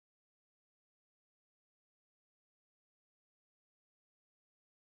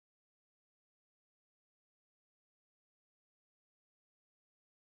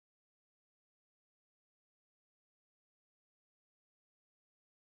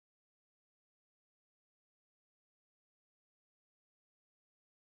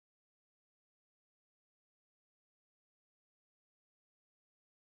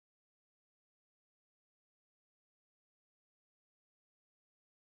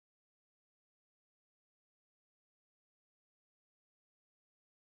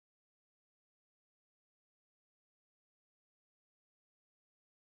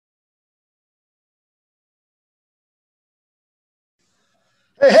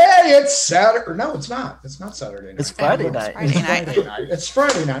Hey, it's Saturday. No, it's not. It's not Saturday night. It's Friday night. It's Friday night. It's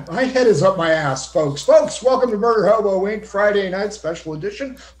Friday night. My head is up my ass, folks. Folks, welcome to Murder Hobo Inc. Friday night special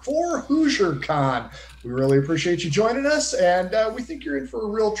edition for Whosyercon. We really appreciate you joining us, and we think you're in for a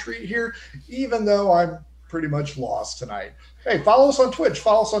real treat here, even though I'm pretty much lost tonight. Hey, follow us on Twitch.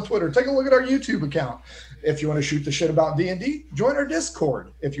 Follow us on Twitter. Take a look at our YouTube account. If you want to shoot the shit about D&D, join our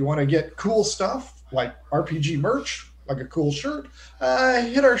Discord. If you want to get cool stuff like RPG merch, like a cool shirt,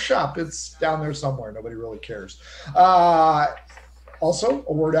 hit our shop. It's down there somewhere. Nobody really cares. Also,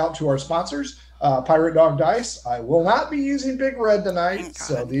 a word out to our sponsors, Pirate Dog Dice. I will not be using Big Red tonight,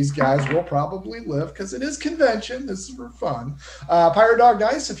 so these guys will probably live because it is convention. This is for fun. Pirate Dog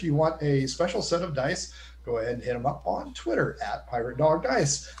Dice, if you want a special set of dice, go ahead and hit them up on Twitter at Pirate Dog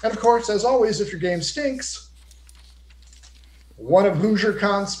Dice. And of course, as always, if your game stinks, one of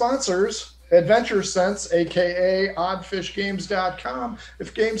Whosyercon's sponsors, Adventure Sense, aka oddfishgames.com.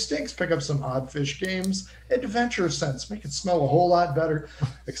 If game stinks, pick up some Oddfish Games Adventure Sense. Make it smell a whole lot better,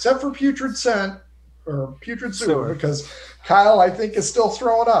 except for putrid scent or putrid sewer, because Kyle, I think, is still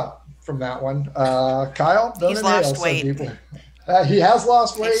throwing up from that one. Kyle, he's lost weight. He has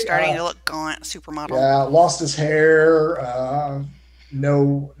lost weight. He's starting to look gaunt, supermodel. Yeah, lost his hair.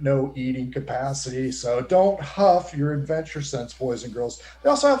 No eating capacity. So don't huff your Adventure Sense, boys and girls. They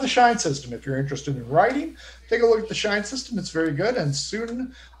also have the Shine system. If you're interested in writing, take a look at the Shine system. It's very good. And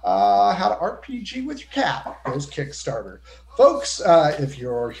soon, how to RPG with your cat goes Kickstarter. Folks, if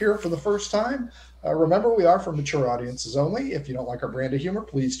you're here for the first time, remember, we are for mature audiences only. If you don't like our brand of humor,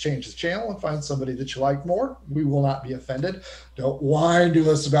 please change the channel and find somebody that you like more. We will not be offended. Don't whine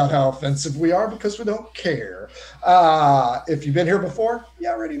to us about how offensive we are, because we don't care. If you've been here before, you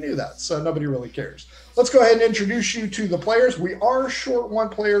already knew that, so nobody really cares. Let's go ahead and introduce you to the players. We are short one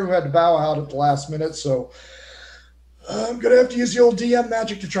player who had to bow out at the last minute, so I'm going to have to use the old DM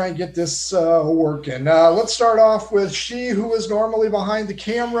magic to try and get this working. Let's start off with she who is normally behind the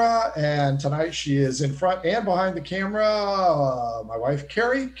camera, and tonight she is in front and behind the camera. My wife,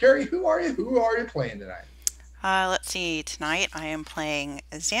 Carrie. Carrie, who are you? Who are you playing tonight? Let's see. Tonight I am playing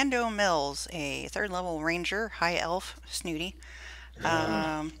Xando Mills, a 3rd level ranger, high elf, snooty.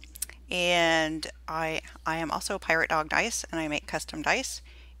 And I am also Pirate Dog Dice, and I make custom dice.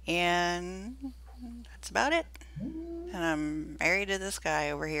 And that's about it. And I'm married to this guy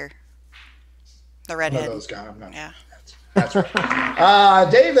over here. The redhead. One of those guys. I'm not. Yeah. That's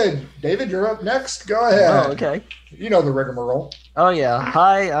right. David, you're up next. Go ahead. Oh, okay. You know the rigmarole. Oh, yeah.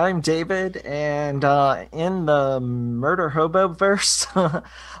 Hi, I'm David, and in the Murder Hobo verse,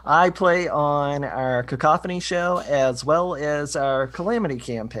 I play on our Cacophony show as well as our Calamity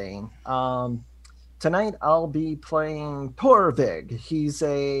campaign. Tonight, I'll be playing Torvig. He's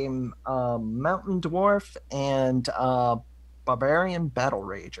a mountain dwarf and barbarian battle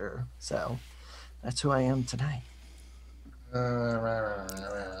rager. So that's who I am tonight.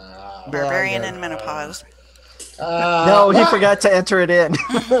 Barbarian in menopause. No, he forgot to enter it in.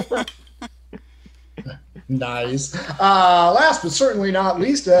 Nice. Last but certainly not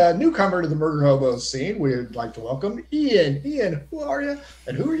least, a newcomer to the Murder Hobos scene, we'd like to welcome Ian. Ian, who are you,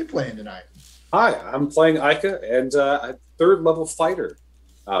 and who are you playing tonight? Hi, I'm playing Ica, and a 3rd level fighter,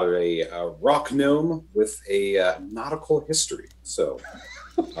 a rock gnome with a nautical history. So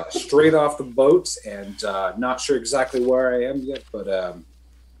straight off the boat, and not sure exactly where I am yet, but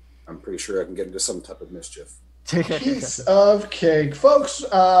I'm pretty sure I can get into some type of mischief. Piece of cake. Folks, due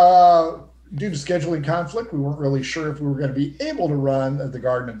to scheduling conflict, we weren't really sure if we were going to be able to run the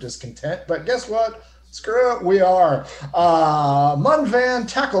Garden of Discontent, but guess what? Screw it, we are. Munvan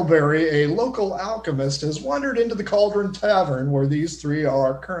Tackleberry, a local alchemist, has wandered into the Cauldron Tavern, where these three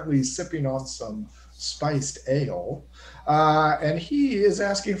are currently sipping on some spiced ale. And he is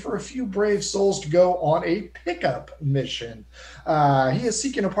asking for a few brave souls to go on a pickup mission. He is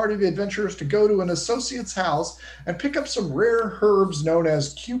seeking a party of adventurers to go to an associate's house and pick up some rare herbs known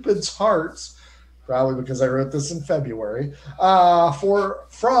as Cupid's Hearts, probably because I wrote this in February,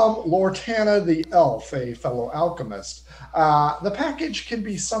 from Lortana the Elf, a fellow alchemist. The package can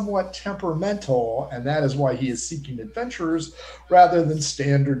be somewhat temperamental, and that is why he is seeking adventurers rather than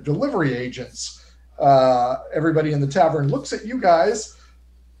standard delivery agents. Everybody in the tavern looks at you guys,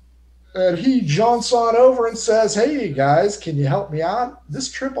 and he jaunts on over and says, "Hey guys, can you help me out?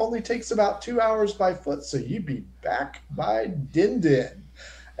 This trip only takes about 2 hours by foot, so you'd be back by Din,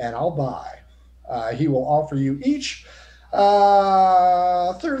 and I'll buy." He will offer you each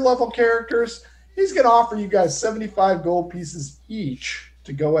 3rd level characters. He's going to offer you guys 75 gold pieces each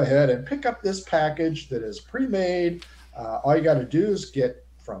to go ahead and pick up this package that is pre-made. All you got to do is get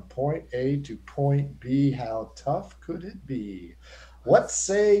from point A to point B. How tough could it be? What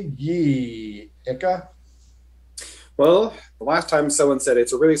say ye, Ika? Well, the last time someone said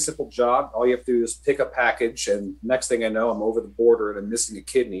it's a really simple job. All you have to do is pick a package, and next thing I know, I'm over the border and I'm missing a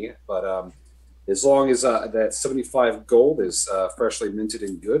kidney. But as long as that 75 gold is freshly minted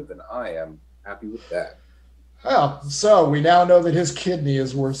and good, then I am happy with that. Oh, so we now know that his kidney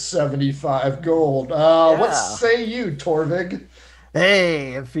is worth 75 gold. What Yeah. say you, Torvig?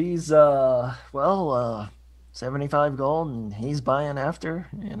 Hey, if he's 75 gold and he's buying after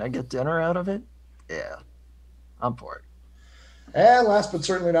and I get dinner out of it, yeah, I'm for it. And last but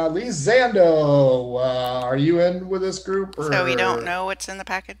certainly not least, Xando. Are you in with this group? Or... So we don't know what's in the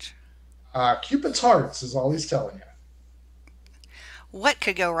package? Cupid's hearts is all he's telling you. What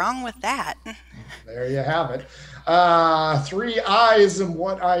could go wrong with that? There you have it. 3 eyes and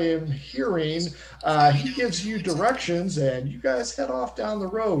what I am hearing. He gives you directions and you guys head off down the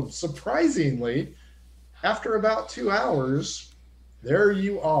road. Surprisingly, after about 2 hours, there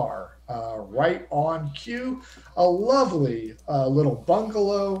you are, right on cue. A lovely little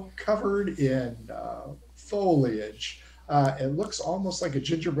bungalow covered in foliage. It looks almost like a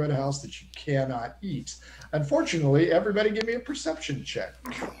gingerbread house that you cannot eat. Unfortunately, everybody give me a perception check.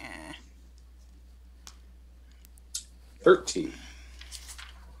 13.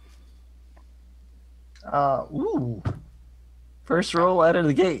 Ooh. First roll out of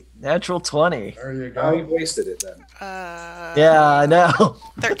the gate. Natural 20. There you Now you go. wasted it then. Yeah, I know.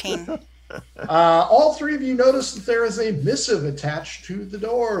 13. All 3 of you notice that there is a missive attached to the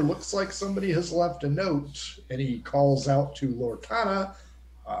door. Looks like somebody has left a note. Any calls out to Lorcana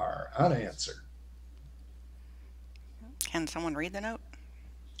are unanswered. Can someone read the note?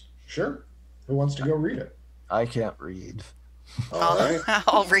 Sure. Who wants to go read it? I can't read. All right.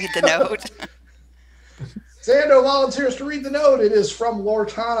 I'll read the note. Xando volunteers to read the note. It is from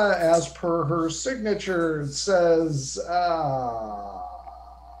Lortana as per her signature. It says,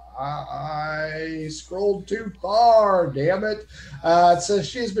 I scrolled too far, damn it. It says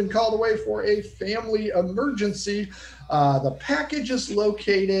she has been called away for a family emergency. The package is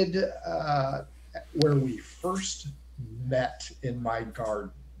located where we first met in my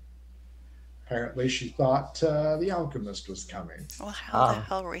garden. Apparently she thought the alchemist was coming. Well, how the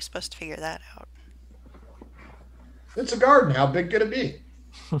hell were we supposed to figure that out? It's a garden. How big could it be?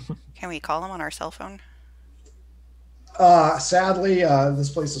 Can we call them on our cell phone? Sadly, this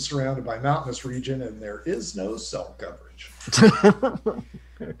place is surrounded by mountainous region and there is no cell coverage.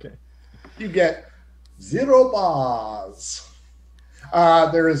 Okay. You get 0 bars.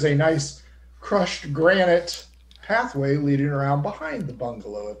 There is a nice crushed granite pathway leading around behind the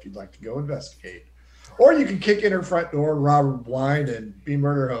bungalow if you'd like to go investigate. Or you can kick in her front door, rob her blind, and be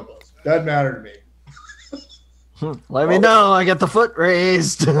murder hobos. Doesn't matter to me. Let me know. I get the foot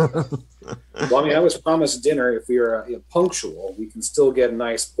raised. Well, I mean, I was promised dinner. If we are punctual, we can still get a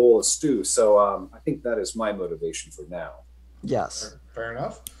nice bowl of stew. So I think that is my motivation for now. Yes. Fair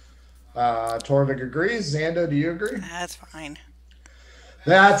enough. Torvik agrees. Xando, do you agree? That's fine.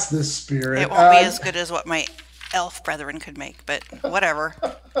 That's the spirit. It won't be as good as what my elf brethren could make, but whatever.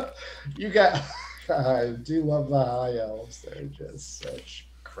 You got. I do love the high elves. They're just such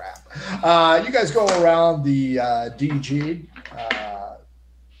crap. You guys go around the DG,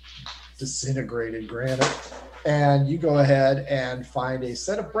 disintegrated granite, and you go ahead and find a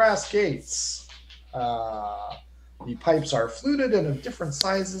set of brass gates. The pipes are fluted and of different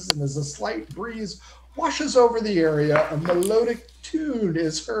sizes, and as a slight breeze washes over the area, a melodic tune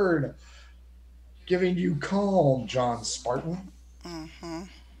is heard, giving you calm, John Spartan. Mm-hmm.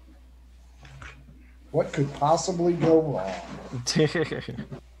 What could possibly go wrong?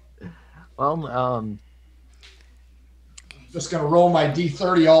 Well, Just gonna roll my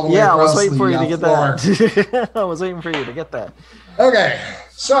D30 all the way yeah, I across was waiting the for you to get floor. that. I was waiting for you to get that. Okay,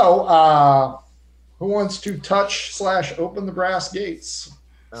 so who wants to touch/open the brass gates?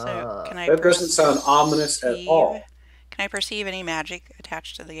 So can I That doesn't sound ominous at all. Can I perceive any magic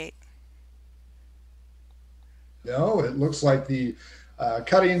attached to the gate? No, it looks like the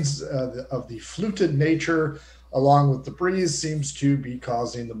cuttings of the fluted nature, along with the breeze, seems to be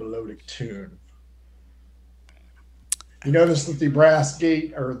causing the melodic tune. You notice that the brass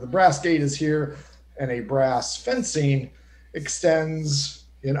gate is here, and a brass fencing extends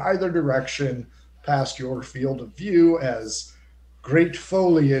in either direction past your field of view as great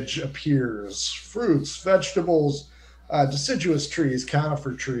foliage appears. Fruits, vegetables, deciduous trees,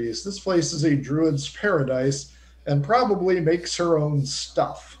 conifer trees. This place is a druid's paradise and probably makes her own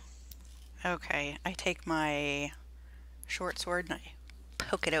stuff. Okay, I take my short sword and I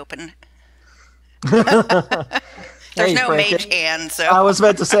poke it open. There's Hey, no Frank, mage hand, so I was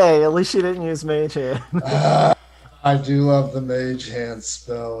meant to say, at least she didn't use mage hand. I do love the mage hand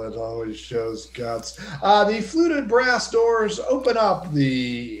spell. It always shows guts. The fluted brass doors open up.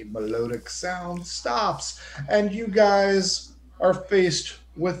 The melodic sound stops, and you guys are faced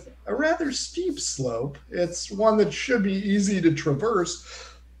with a rather steep slope. It's one that should be easy to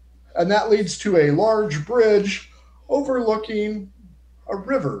traverse, and that leads to a large bridge overlooking a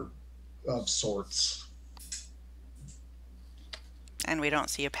river of sorts. And we don't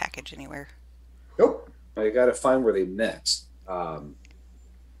see a package anywhere. Nope. I got to find where they met. Are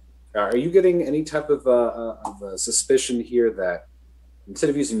you getting any type of suspicion here that instead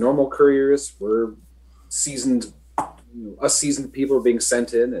of using normal couriers, we're seasoned, us seasoned people are being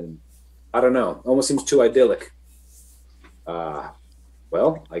sent in, and I don't know, almost seems too idyllic.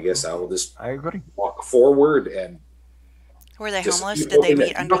 Well, I guess I will just I agree. walk forward and. Were they Just homeless? Did they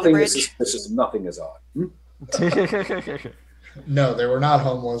meet under the nothing is bridge? suspicious. Nothing is odd. No, they were not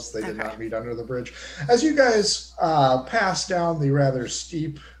homeless. They did Okay. not meet under the bridge. As you guys pass down the rather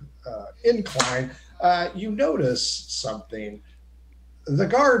steep incline, you notice something. The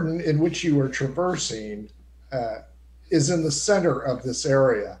garden in which you are traversing is in the center of this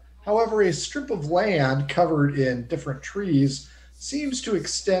area. However, a strip of land covered in different trees seems to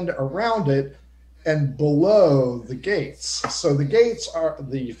extend around it and below the gates. So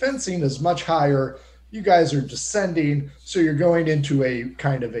the fencing is much higher. You guys are descending, so you're going into a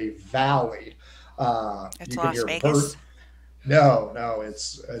kind of a valley. It's You can Las hear Vegas? No,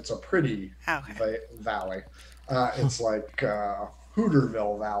 it's a pretty Okay. valley. It's like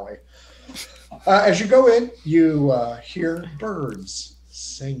Hooterville Valley. As you go in, you hear birds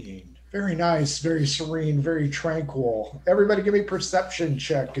singing. Very nice, very serene, very tranquil. Everybody give me a perception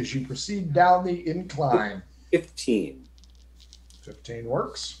check as you proceed down the incline. 15. 15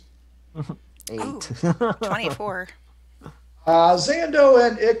 works. 8. 24. Zando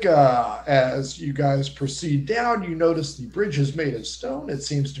and Ika, as you guys proceed down, you notice the bridge is made of stone. It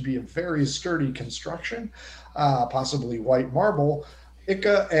seems to be a very sturdy construction, possibly white marble.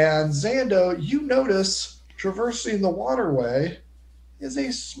 Ika and Zando, you notice traversing the waterway is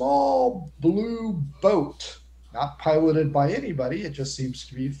a small blue boat, not piloted by anybody. It just seems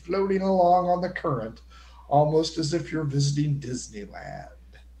to be floating along on the current, almost as if you're visiting Disneyland.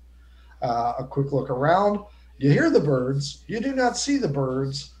 A quick look around. You hear the birds. You do not see the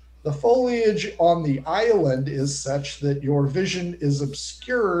birds. The foliage on the island is such that your vision is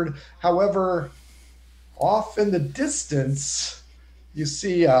obscured. However, off in the distance, you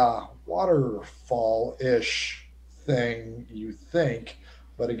see a waterfall-ish thing, you think.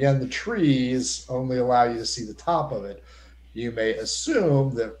 But again, the trees only allow you to see the top of it. You may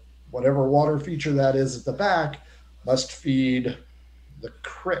assume that whatever water feature that is at the back must feed the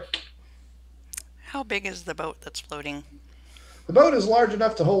creek. How big is the boat that's floating? The boat is large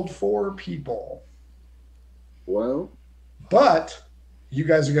enough to hold 4 people, Well, but you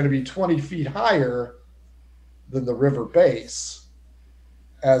guys are going to be 20 feet higher than the river base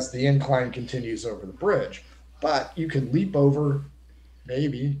as the incline continues over the bridge. But you can leap over,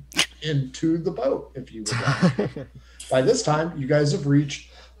 maybe, into the boat if you would like. By this time, you guys have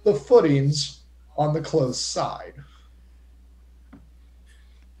reached the footings on the close side.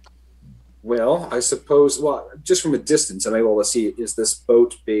 well, I suppose. Well, just from a distance, I'm able to see is this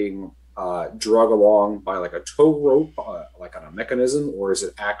boat being drug along by like a tow rope, like on a mechanism, or is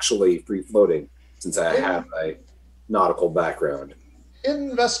it actually free floating? Since I have a nautical background.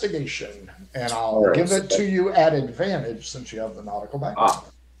 Investigation, and I'll All right, give so it to you at advantage since you have the nautical background.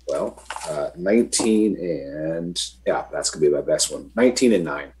 Well, 19 and yeah, that's gonna be my best one. 19 and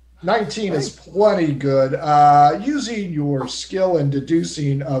 9. 19 is plenty good. Using your skill in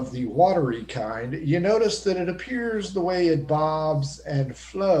deducing of the watery kind, you notice that it appears the way it bobs and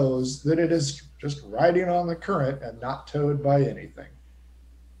flows, that it is just riding on the current and not towed by anything.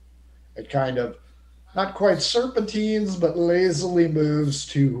 It kind of, not quite serpentines, but lazily moves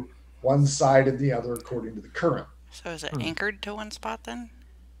to one side and the other according to the current. So is it anchored to one spot then?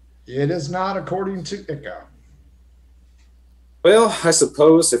 It is not according to Ika. Well, I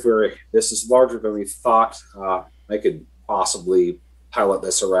suppose if this is larger than we thought, I could possibly pilot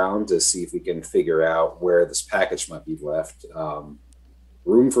this around to see if we can figure out where this package might be left.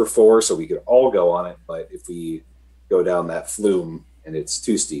 Room for 4, so we could all go on it. But if we go down that flume and it's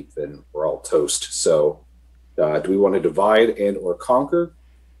too steep, then we're all toast. So, do we want to divide and or conquer?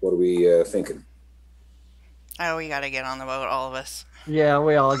 What are we thinking? Oh, we gotta get on the boat, all of us. Yeah,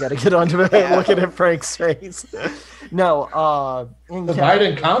 we all got to get onto it. Looking at Frank's face. No, Divide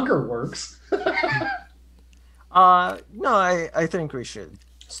and conquer works. no, I think we should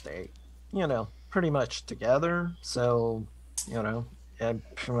stay, pretty much together. So, The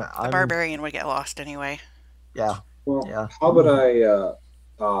barbarian would get lost anyway. yeah, Well, Yeah. how about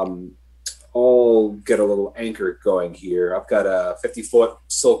I'll get a little anchor going here. I've got a 50-foot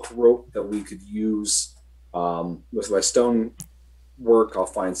silk rope that we could use with my stone work. I'll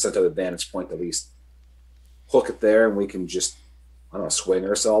find some type of vantage point, at least hook it there, and we can just, I don't know, swing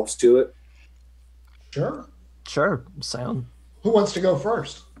ourselves to it. Sure. Sure. Sound. Who wants to go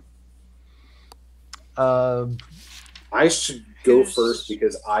first? I should go Who's- first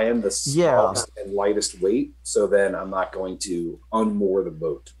because I am the smallest and lightest weight, so then I'm not going to unmoor the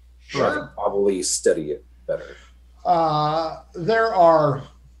boat. So I can probably steady it better. There are,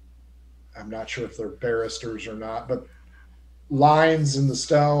 I'm not sure if they're barristers or not, but lines in the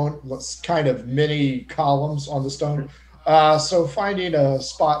stone, kind of mini columns on the stone. So finding a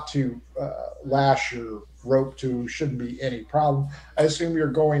spot to lash your rope to shouldn't be any problem. I assume you're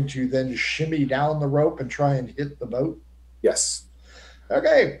going to then shimmy down the rope and try and hit the boat. Yes.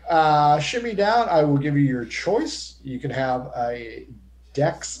 Okay, shimmy down. I will give you your choice. You can have a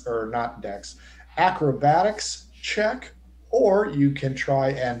acrobatics check, or you can try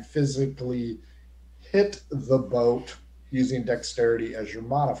and physically hit the boat using dexterity as your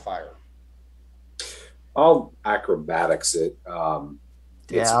modifier. I'll acrobatics it.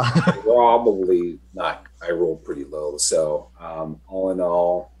 It's Yeah. probably not. I rolled pretty low, so all in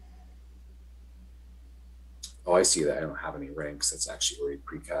all. Oh, I see that. I don't have any ranks. That's actually already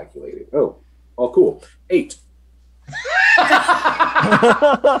pre-calculated. Oh, cool. 8.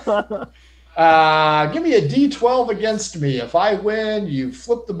 Give me a D12 against me. If I win, you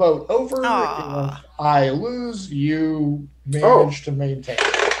flip the boat over. Aw. If I lose, you manage to maintain.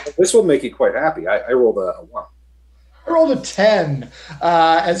 This will make you quite happy. I rolled a 1. I rolled a 10.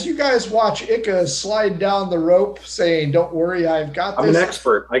 As you guys watch Ika slide down the rope, saying, "Don't worry, I've got this." I'm an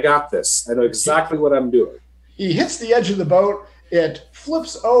expert. I got this. I know exactly what I'm doing. He hits the edge of the boat. It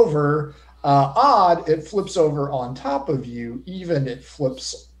flips over. Odd, it flips over on top of you. Even, it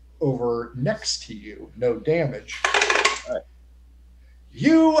flips over next to you. No damage. Right.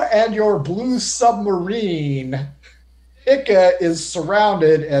 You and your blue submarine. Ika is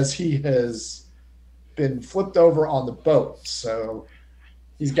surrounded as he has been flipped over on the boat. So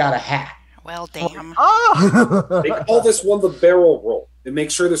he's got a hat. Well, damn. Oh! They call this one the barrel roll. It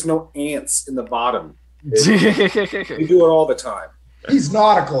makes sure there's no ants in the bottom. We do it all the time. He's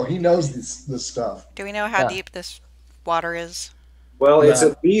nautical. He knows this stuff. Do we know how Yeah. deep this water is? Well, it's Yeah.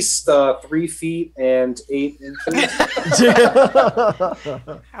 at least 3 feet and 8 inches.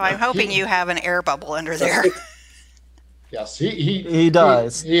 Oh, I'm hoping you have an air bubble under there. Yes, He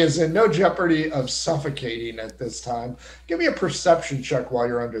does. He is in no jeopardy of suffocating at this time. Give me a perception check while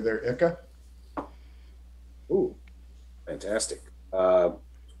you're under there, Ika. Ooh, fantastic.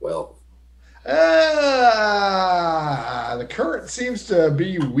 12. The current seems to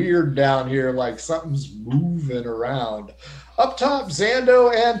be weird down here, like something's moving around. Up top,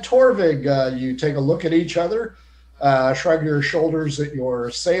 Xando and Torvig, you take a look at each other, shrug your shoulders at your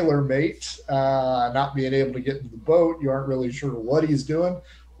sailor mate, not being able to get into the boat. You aren't really sure what he's doing.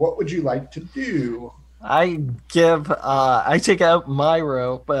 What would you like to do? I take out my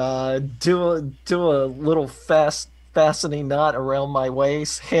rope, do a little fastening knot around my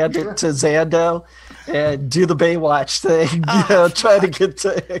waist, hand it to Xando, and do the Baywatch thing. Oh, Try to get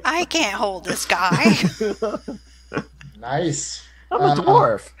to. I can't hold this guy. Nice. I'm a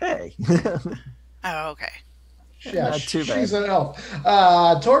dwarf. Hey. Oh, okay. Yeah, Not too bad. she's an elf.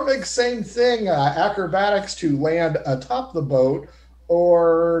 Torvig, same thing. Acrobatics to land atop the boat,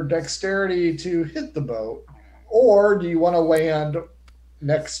 or dexterity to hit the boat, or do you want to land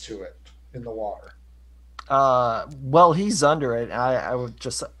next to it in the water? Well, he's under it. I would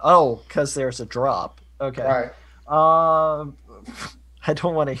just because there's a drop. Okay. Right. I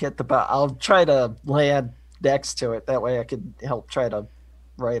don't want to hit the boat. I'll try to land next to it. That way, I could help try to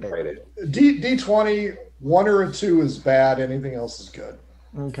right it. Right. D20, 1 or a 2 is bad. Anything else is good.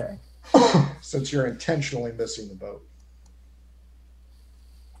 Okay. Since you're intentionally missing the boat.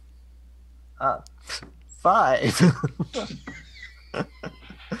 5.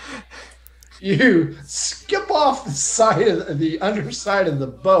 You skip off the side of the underside of the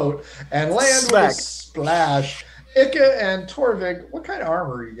boat and land with a Smack. splash. Ika and Torvig, what kind of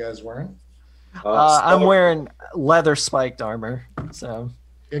armor are you guys wearing? I'm wearing leather spiked armor. So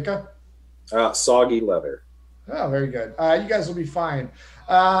Ika? Soggy leather. Oh, very good. You guys will be fine.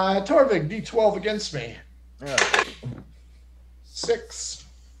 Torvig, D12 against me. 6.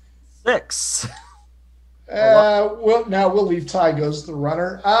 6. We'll leave Ty goes the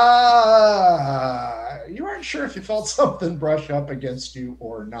runner. You aren't sure if you felt something brush up against you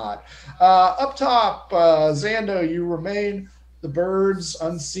or not. Up top, Xando, you remain. The birds,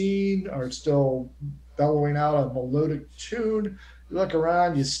 unseen, are still bellowing out a melodic tune. You look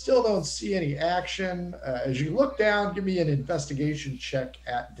around, you still don't see any action. As you look down, give me an investigation check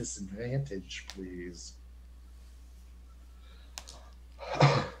at disadvantage, please.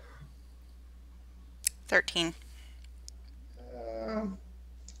 13.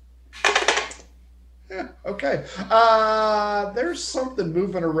 Yeah, okay. There's something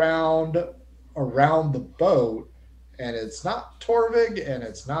moving around the boat, and it's not Torvig and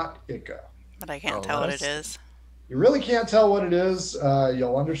it's not Ika. But I can't tell what it is. You really can't tell what it is.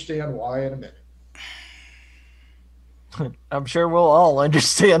 You'll understand why in a minute. I'm sure we'll all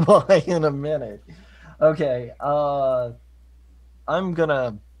understand why in a minute. Okay. I'm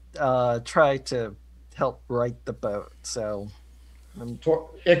gonna try to help right the boat. So,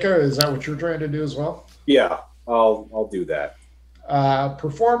 Ika, is that what you're trying to do as well? Yeah, I'll do that.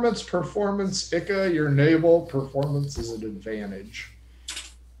 Performance, Ika, your naval performance is an advantage.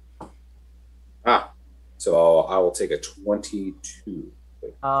 So I will take a 22.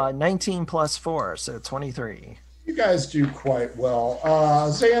 19 plus 4, so 23. You guys do quite well.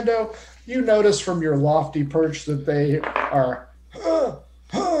 Zando, you notice from your lofty perch that they are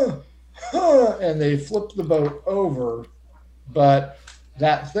and they flip the boat over, but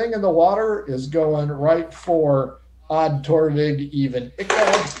that thing in the water is going right for odd Torvig, even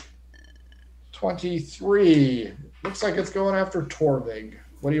Ika. 23. Looks like it's going after Torvig.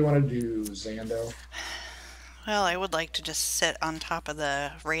 What do you want to do, Zando? Well, I would like to just sit on top of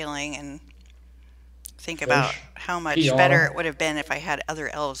the railing and think about how much better it would have been if I had other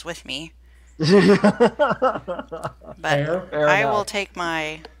elves with me. But Fair I enough. will take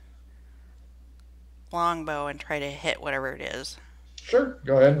my longbow and try to hit whatever it is. Sure,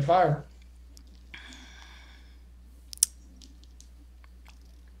 go ahead and fire.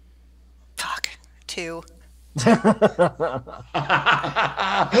 Fuck. 2.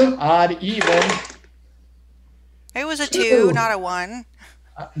 Odd even. It was a 2, not a 1.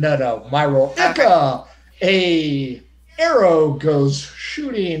 No, my roll. Ika, a arrow goes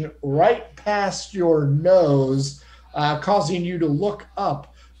shooting right past your nose, causing you to look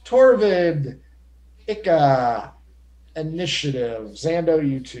up. Torvid, Ika, initiative. Zando,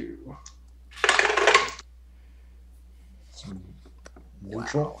 you two.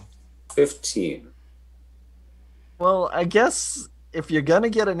 Neutral. 15. Well, I guess if you're gonna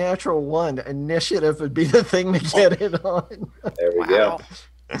get a natural 1, initiative would be the thing to get it on. There we go.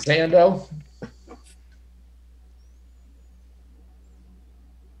 Zando.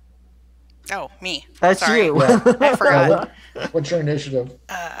 Oh, me. That's Sorry. you. Yeah. I forgot. What's your initiative?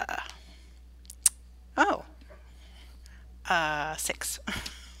 6.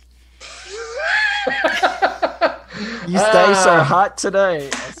 These dice are hot today,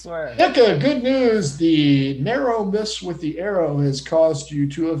 I swear. Ika, good news. The narrow miss with the arrow has caused you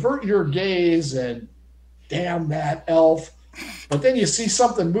to avert your gaze and damn that elf. But then you see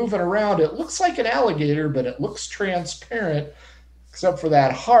something moving around. It looks like an alligator, but it looks transparent, except for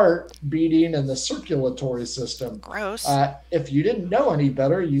that heart beating and the circulatory system. Gross. If you didn't know any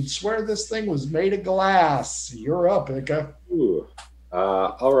better, you'd swear this thing was made of glass. You're up, Ika. Ooh.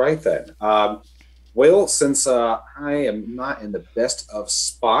 All right then. Well, since I am not in the best of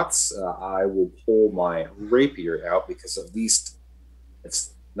spots, I will pull my rapier out because at least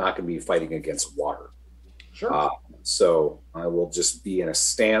it's not going to be fighting against water. Sure. So I will just be in a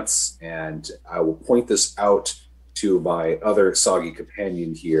stance and I will point this out to my other soggy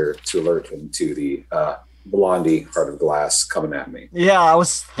companion here to alert him to the blondie heart of glass coming at me. Yeah, I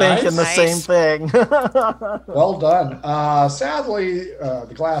was thinking the Nice. same thing. Well done. Sadly,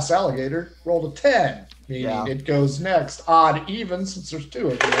 the glass alligator rolled a 10, meaning it goes next. Odd even, since there's 2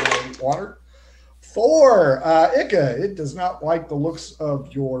 of you in the water. 4, Ika, it does not like the looks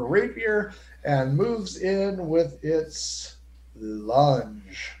of your rapier and moves in with its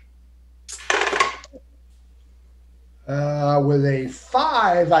lunge. With a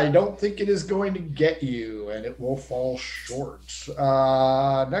 5, I don't think it is going to get you, and it will fall short.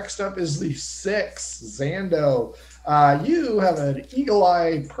 Next up is the 6, Zando. You have an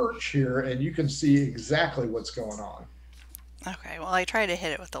eagle-eye perch here, and you can see exactly what's going on. Okay, well, I try to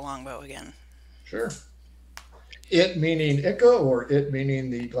hit it with the longbow again. Sure. It meaning Ika, or it meaning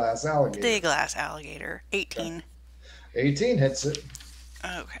the glass alligator? The glass alligator. 18. 18 hits it.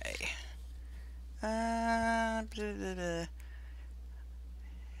 Okay. Blah, blah, blah.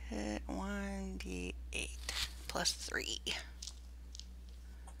 Hit 1d8 plus 3.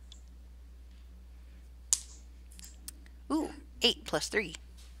 Ooh, 8 plus 3.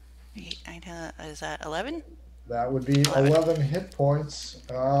 8, 9, 10, is that 11? That would be 11 hit points.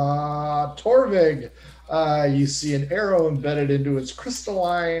 Torvig, you see an arrow embedded into its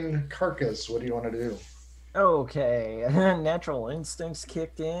crystalline carcass. What do you want to do? Okay, natural instincts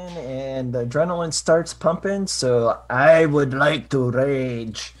kicked in and the adrenaline starts pumping, so I would like to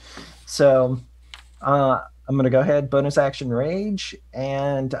rage. So, I'm gonna go ahead, bonus action rage,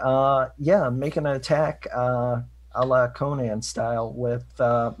 and yeah, make an attack a la Conan style with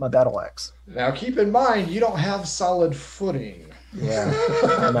my battle axe. Now, keep in mind, you don't have solid footing. Yeah,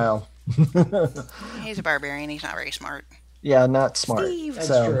 I know. He's a barbarian. He's not very smart. Yeah, not smart. Steve. That's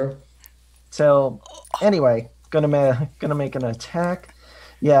So, true. so anyway, gonna make an attack.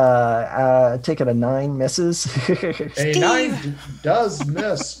 Yeah, take it a 9 misses. A 9 does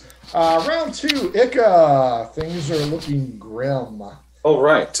miss. Round 2, Ika. Things are looking grim. All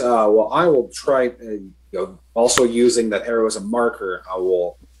right. Well, I will try. Also using that arrow as a marker, I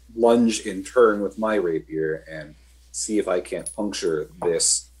will lunge in turn with my rapier and see if I can't puncture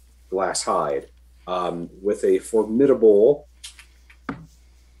this glass hide with a formidable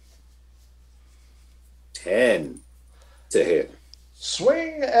 10 to hit.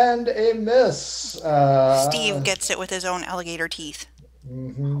 Swing and a miss. Steve gets it with his own alligator teeth.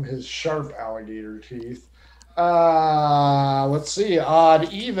 His sharp alligator teeth. Let's see.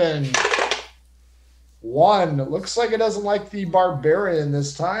 Odd even. 1. Looks like it doesn't like the barbarian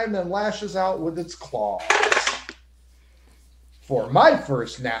this time and lashes out with its claws. For my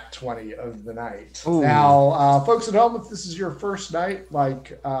first nat 20 of the night. Ooh. Now, folks at home, if this is your first night,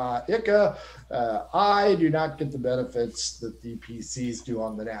 like Ika, I do not get the benefits that the PCs do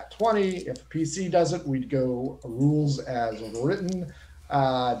on the nat 20. If a PC does it, we'd go rules as written,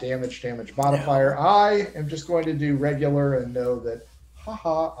 damage modifier. I am just going to do regular and know that,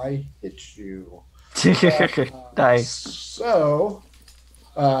 haha, I hit you. Nice. So,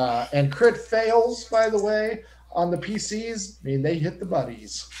 and crit fails, by the way, on the PCs. I mean, they hit the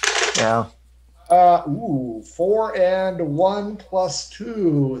buddies. Yeah. 4 and 1 plus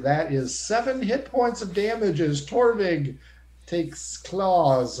 2. That is 7 hit points of damage as Torvig takes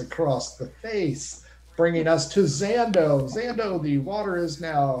claws across the face, bringing us to Xando. Xando, the water is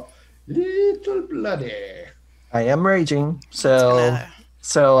now little bloody. I am raging, so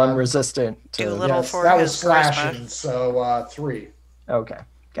I'm resistant to. Do a little Yes, for that his was slashing, charisma. so 3. Okay,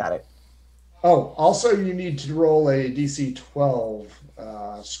 got it. Oh, also you need to roll a DC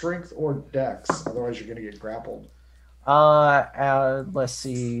 12, strength or dex, otherwise you're going to get grappled. Let's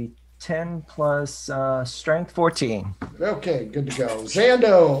see, 10 plus strength, 14. Okay, good to go.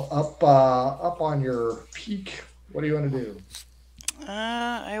 Xando, up on your peak. What do you want to do?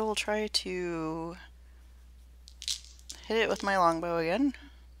 I will try to hit it with my longbow again.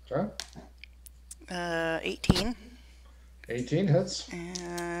 Okay. 18. 18 hits.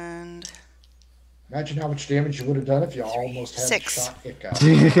 And Imagine how much damage you would have done if you almost had 6. shot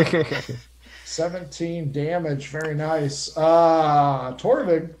Ika. 17 damage, very nice.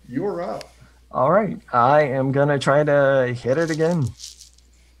 Torvig, you're up. All right, I am gonna try to hit it again.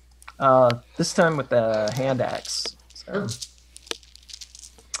 This time with the hand axe. So,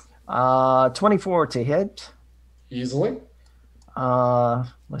 24 to hit. Easily.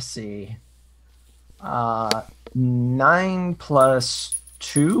 Let's see. 9 plus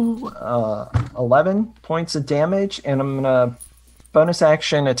 2, 11 points of damage, and I'm gonna bonus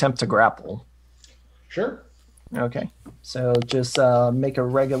action attempt to grapple. Sure. Okay, so just make a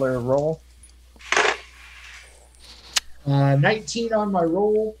regular roll. 19 on my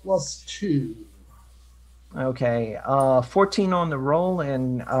roll plus 2. Okay, 14 on the roll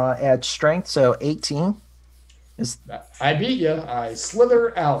and add strength, so 18. I beat you. I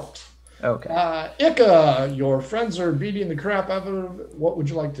slither out. Okay. Ika, your friends are beating the crap out of. What would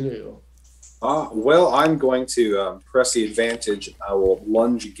you like to do? Well, I'm going to press the advantage. I will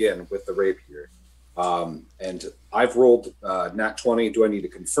lunge again with the rapier. And I've rolled nat 20. Do I need to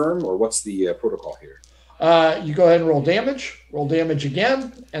confirm, or what's the protocol here? You go ahead and roll damage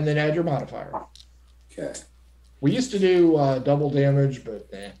again, and then add your modifier. Okay. We used to do double damage, but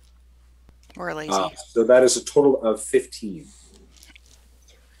we're lazy. So that is a total of 15.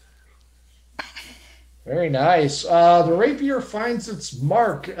 Very nice. The rapier finds its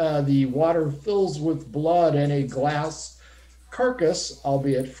mark. The water fills with blood, and a glass carcass,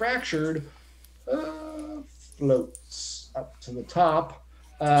 albeit fractured, floats up to the top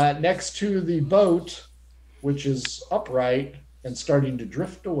next to the boat, which is upright and starting to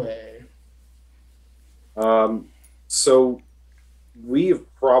drift away. So we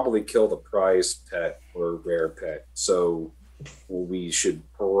have probably killed a prize pet or rare pet, so we should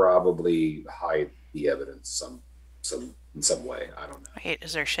probably hide the evidence in some way. I don't know. Wait,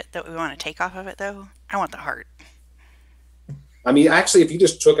 is there shit that we want to take off of it, though? I want the heart. I mean, actually, if you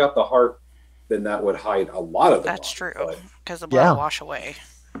just took out the heart, then that would hide a lot of the That's blood, true, but because the blood will wash away.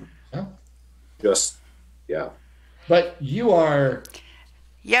 Yeah. just Yeah. But you are.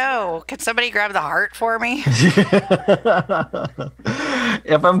 Yo, can somebody grab the heart for me?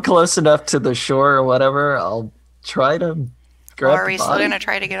 If I'm close enough to the shore or whatever, I'll try to Well, grab are the we still body. going to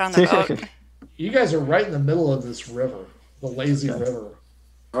try to get on the boat? You guys are right in the middle of this river, the lazy river.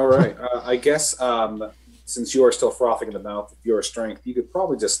 All right. I guess since you are still frothing in the mouth with your strength, you could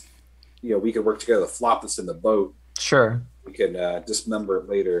probably just, we could work together to flop this in the boat. Sure. We can dismember it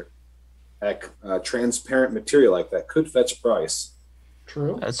later. Heck, transparent material like that could fetch a price.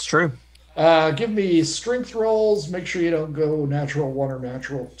 True. That's true. Give me strength rolls. Make sure you don't go natural 1 or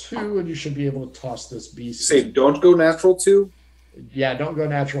natural 2, and you should be able to toss this beast. Say, don't go natural 2? Yeah, don't go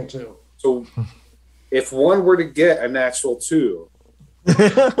natural 2. So if one were to get a natural 2...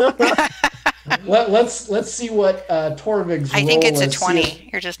 Let's see what Torvig's roll I think it's a is, 20.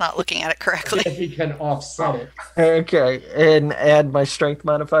 You're just not looking at it correctly. if he can offset it. Okay, and add my strength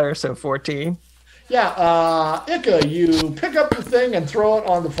modifier, so 14. Yeah, Ika, you pick up the thing and throw it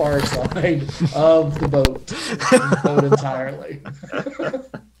on the far side of the boat entirely.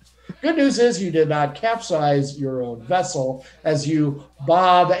 Good news is you did not capsize your own vessel as you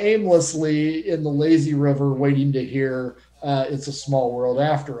bob aimlessly in the lazy river waiting to hear it's a small world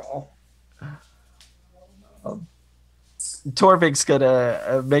after all. Torvig's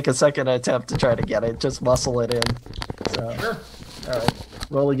gonna make a second attempt to try to get it, just muscle it in. So, Sure. all right,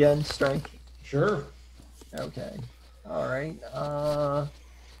 roll again, strength. Sure. Okay, all right.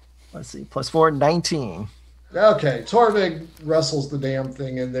 Let's see, +4, 19. Okay, Torvig wrestles the damn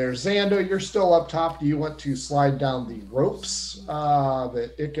thing in there. Xando, you're still up top. Do you want to slide down the ropes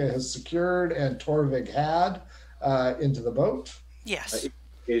that Ika has secured and Torvig had into the boat? Yes.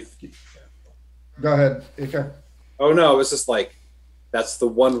 Go ahead, Ika. Oh, no, it's just like, that's the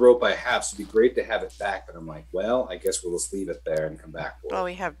one rope I have, so it'd be great to have it back. But I'm like, well, I guess we'll just leave it there and come back for Well,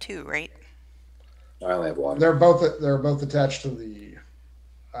 it. we have 2, right? I only have 1. They're both attached to the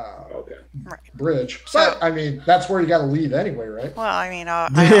Okay. Right. bridge. So- But, I mean, that's where you got to leave anyway, right? Well, I mean, I'll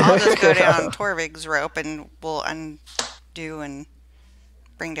just go down Torvig's rope and we'll undo and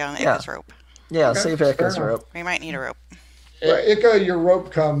bring down Yeah. Ika's rope. Yeah, Okay, save fair Ika's enough. rope. We might need a rope. Right. Ika, your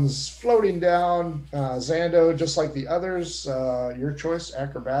rope comes floating down. Xando, just like the others, your choice,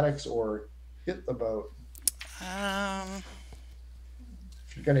 acrobatics or hit the boat. If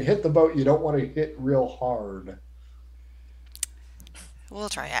you're going to hit the boat, you don't want to hit real hard. We'll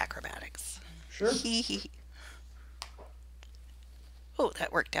try acrobatics. Sure. Oh,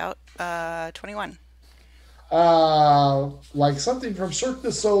 that worked out. 21. Like something from Cirque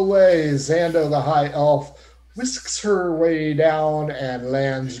du Soleil, Xando the High Elf whisks her way down and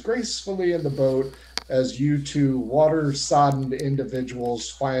lands gracefully in the boat as you two water-sodden individuals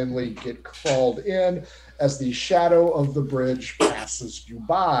finally get crawled in as the shadow of the bridge passes you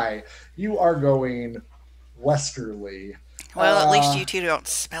by. You are going westerly. Well, at least you two don't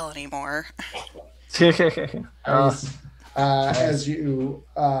smell anymore. As you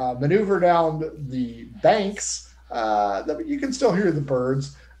maneuver down the banks, you can still hear the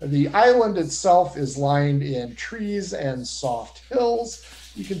birds. The island itself is lined in trees and soft hills.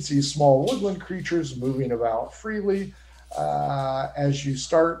 You can see small woodland creatures moving about freely. As you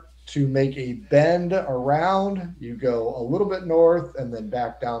start to make a bend around, you go a little bit north and then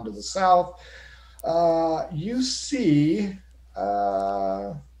back down to the south. You see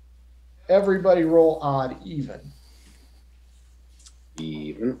everybody roll odd even.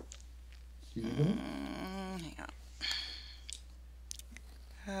 Even. Hang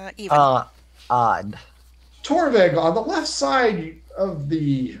on. Even. Odd. Torvig, on the left side of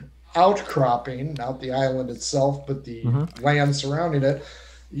the outcropping, not the island itself, but the land surrounding it,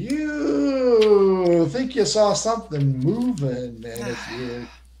 you think you saw something moving, and if you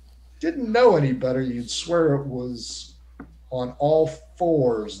didn't know any better, you'd swear it was on all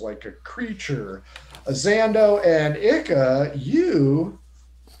fours like a creature. Xando and Ika, you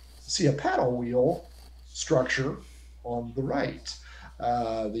see a paddle wheel structure on the right.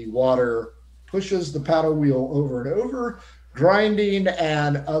 The water pushes the paddle wheel over and over. Grinding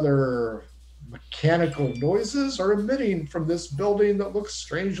and other mechanical noises are emitting from this building that looks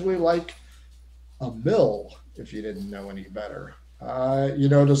strangely like a mill, if you didn't know any better. You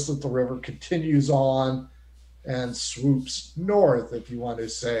notice that the river continues on and swoops north. If you want to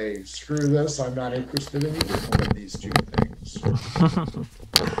say, screw this, I'm not interested in either one of these two things.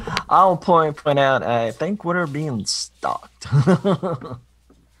 I'll point out, I think we're being stalked.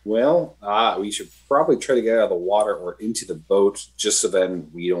 Well, we should probably try to get out of the water or into the boat just so then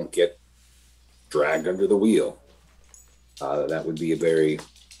we don't get dragged under the wheel. That would be a very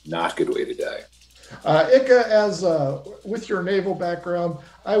not good way to die. Ika, as with your naval background,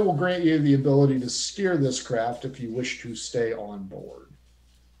 I will grant you the ability to steer this craft if you wish to stay on board.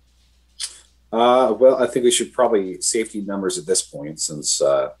 Well, I think we should probably safety numbers at this point, since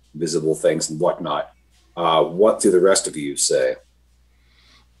visible things and whatnot. What do the rest of you say?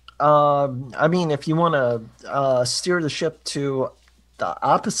 I mean, if you want to steer the ship to the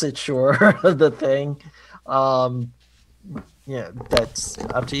opposite shore of the thing, yeah, that's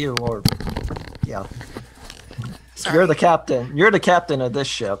up to you. Or yeah, Sorry. you're the captain. You're the captain of this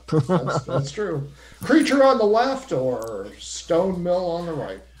ship. That's true. Creature on the left or stone mill on the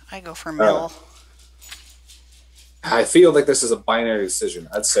right? I go for mill. I feel like this is a binary decision.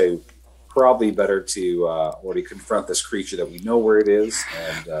 I'd say probably better to already confront this creature that we know where it is,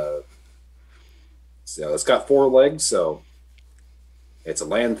 and so it's got 4 legs, so it's a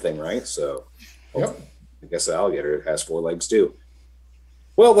land thing, right? So Yep. I guess the alligator has 4 legs too.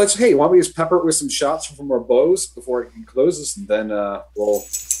 Well, why don't we just pepper it with some shots from our bows before it closes, and then we'll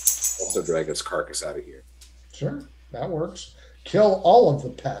also drag its carcass out of here. Sure, that works. Kill all of the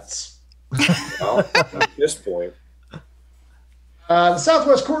pets. Well, at this point, The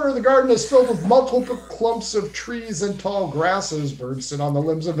southwest corner of the garden is filled with multiple clumps of trees and tall grasses. Birds sit on the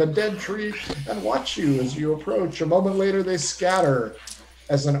limbs of a dead tree and watch you as you approach. A moment later, they scatter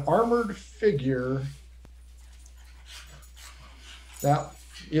as an armored figure. Now,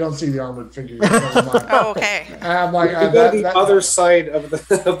 you don't see the armored figure. Never mind. Oh, okay. I'm like, we go to the other side of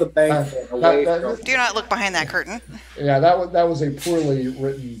the bank. Away from. Do not look behind that curtain. Yeah, that was a poorly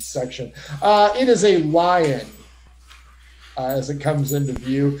written section. It is a lion. As it comes into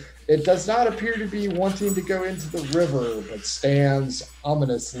view, it does not appear to be wanting to go into the river, but stands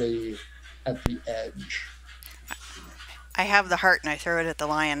ominously at the edge. I have the heart and I throw it at the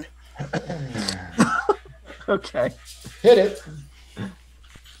lion. Okay. Hit it.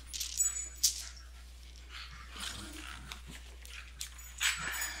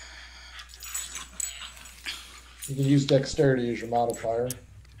 You can use dexterity as your modifier.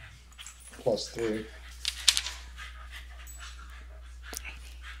 +3.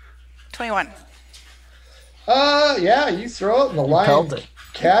 21. Yeah, you throw it and the lion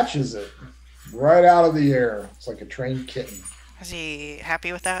catches it right out of the air. It's like a trained kitten. Is he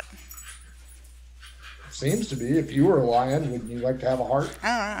happy with that? Seems to be. If you were a lion, wouldn't you like to have a heart? I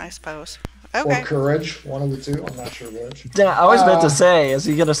don't know, I suppose. Or Okay. courage? One of the two. I'm not sure which. Yeah, I was meant to say, is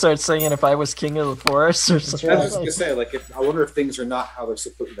he going to start singing "If I Was King of the Forest" or something? right. I was gonna say, like, I wonder if things are not how they're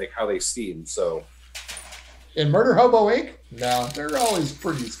supposed, like how they seem. So, In Murder Hobo Inc., no, they're always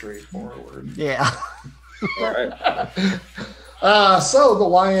pretty straightforward. Yeah. all right. So the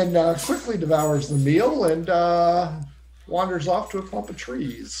lion quickly devours the meal and wanders off to a clump of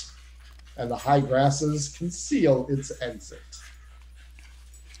trees. And the high grasses conceal its exit.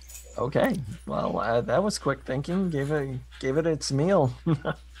 Okay. Well, that was quick thinking. Gave it its meal.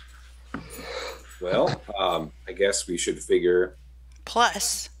 Well, I guess we should figure.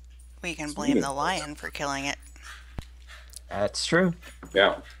 Plus, we can blame the lion for killing it. That's true.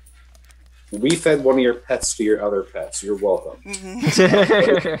 Yeah. We fed one of your pets to your other pets. You're welcome.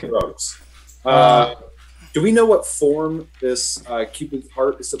 Gross. Do we know what form this Cupid's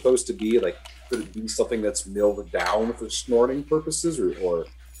heart is supposed to be? Like, could it be something that's milled down for snorting purposes, or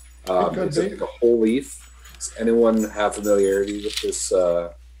is it like a whole leaf? Does anyone have familiarity with this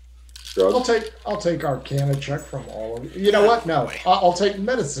drug? I'll take Arcana check from all of you. You know what? No, I'll take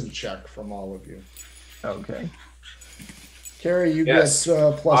medicine check from all of you. Okay. Carrie, you Yes,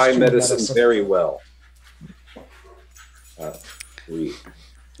 get +2 I medicine very well. 3.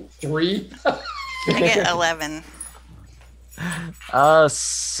 3. I get 11.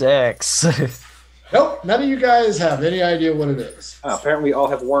 6. Nope, none of you guys have any idea what it is. Apparently, we all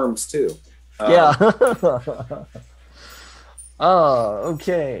have worms too. Yeah. Oh,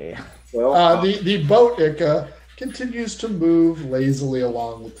 okay. Well, The boat, Ika, continues to move lazily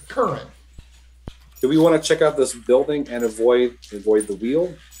along with the current. do we want to check out this building and avoid the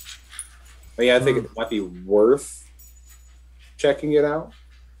wheel? I mean, I think it might be worth checking it out.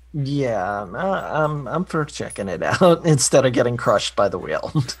 Yeah, I'm for checking it out instead of getting crushed by the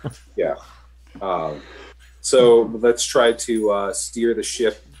wheel. Yeah. So let's try to steer the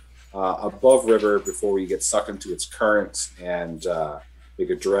ship above river before we get sucked into its current, and we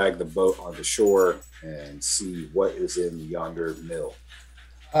could drag the boat onto shore and see what is in yonder mill.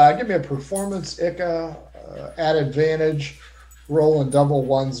 Give me a performance, Ika. At advantage. Rolling double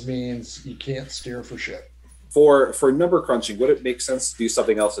ones means you can't steer for shit. For number crunching, would it make sense to do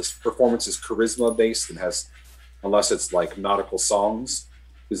something else? This performance is charisma based and has, unless it's like nautical songs,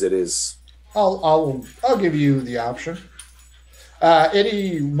 because it is. I'll give you the option.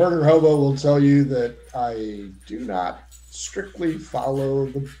 Any murder hobo will tell you that I do not strictly follow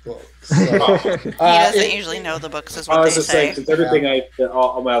the books. So, He doesn't usually know the books, is what they say. Since everything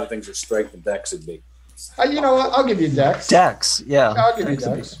all my other things are strength and dex and me. you know what? I'll give you Dex. Dex, yeah. I'll give you Dex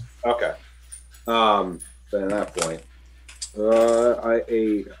would be- Dex. Okay. Then at that point,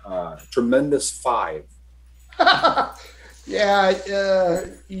 a tremendous 5. Yeah,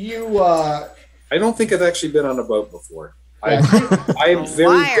 you. I don't think I've actually been on a boat before. Yeah. I am very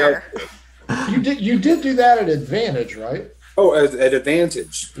Liar. doubtful. You did do that at advantage, right? Oh, at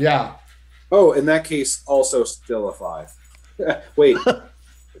advantage. Yeah. Oh, in that case, also still a 5. Wait.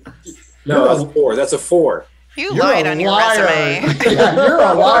 No, that's a 4. That's a 4. You You're lied a on your liar. resume. Yeah, you're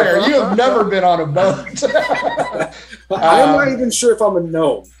a liar. You have never been on a boat. I'm not even sure if I'm a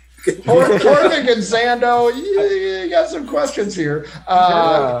gnome. Torvik and Zando, you got some questions here.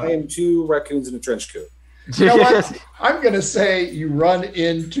 I am 2 raccoons in a trench coat. You know what? I'm going to say you run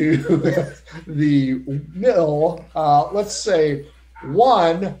into the mill. Let's say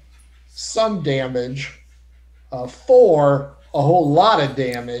 1, some damage. 4, a whole lot of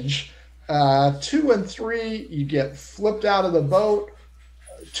damage. 2 and 3, you get flipped out of the boat.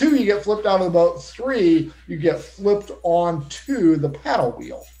 2, you get flipped out of the boat. 3, you get flipped onto the paddle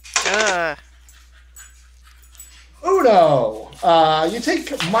wheel. Uno, you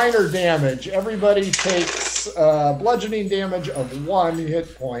take minor damage. Everybody takes bludgeoning damage of 1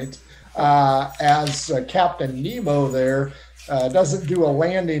 hit point. As Captain Nemo there doesn't do a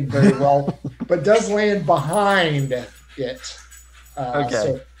landing very well, but does land behind it.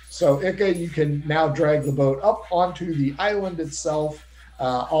 Okay. So Ika, you can now drag the boat up onto the island itself,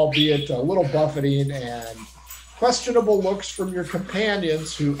 albeit a little buffeting and questionable looks from your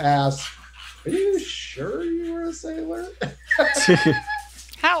companions who ask, "Are you sure you were a sailor?"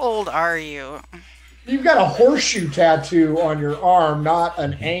 How old are you? You've got a horseshoe tattoo on your arm, not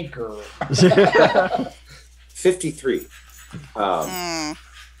an anchor. 53. All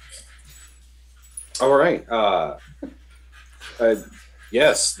right.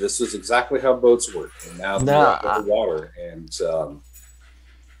 Yes, this is exactly how boats work. And now they're in the water, and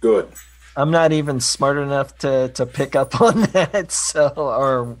good. I'm not even smart enough to pick up on that, so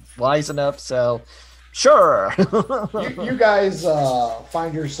or wise enough, so sure. You guys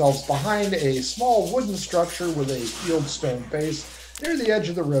find yourselves behind a small wooden structure with a fieldstone base near the edge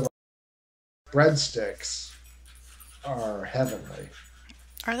of the river. Breadsticks are heavenly.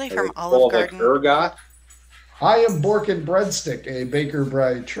 Are they Are from they Olive full of, like, Garden? ergot? I am Borkin Breadstick, a baker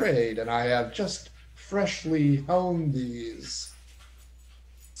by trade, and I have just freshly honed these.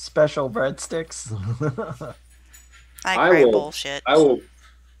 Special breadsticks. I I cry will- bullshit. I will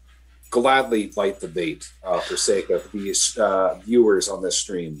gladly bite the bait for sake of these viewers on this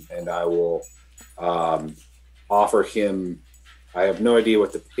stream, and I will offer him. I have no idea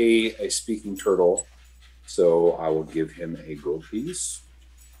what to pay a speaking turtle, so I will give him a gold piece.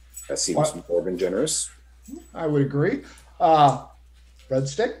 That seems What? more than generous. I would agree.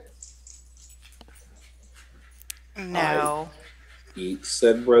 Breadstick? No. Eat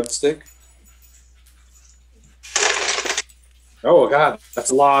said breadstick. Oh God, that's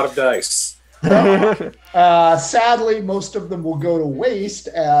a lot of dice. Sadly, most of them will go to waste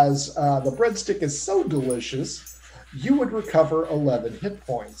as the breadstick is so delicious, you would recover 11 hit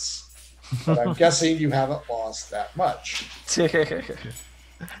points. But I'm guessing you haven't lost that much.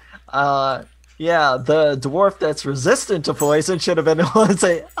 Yeah, the dwarf that's resistant to poison should have been the one to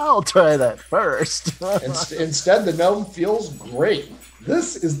say, I'll try that first. Instead, the gnome feels great.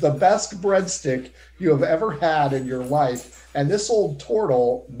 This is the best breadstick you have ever had in your life, and this old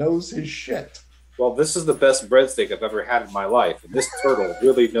turtle knows his shit. Well, this is the best breadstick I've ever had in my life, and this turtle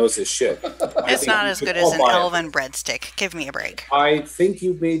really knows his shit. I It's think not you as should good all as an buy it. elven breadstick. Give me a break. I think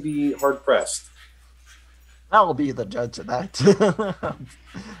you may be hard pressed. I'll be the judge of that. You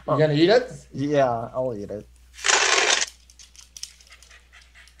gonna eat it? Yeah, I'll eat it.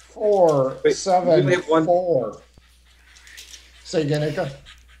 4, Wait, 7, you have one- 4. Say again, Ika.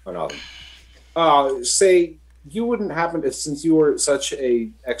 Oh no. Say you wouldn't happen to, since you were such a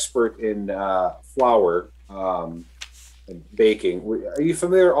expert in flour and baking. Are you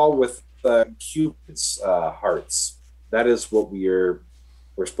familiar all with Cupid's hearts? That is what we're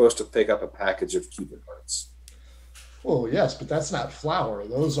supposed to pick up a package of Cupid hearts. Oh, yes, but that's not flour.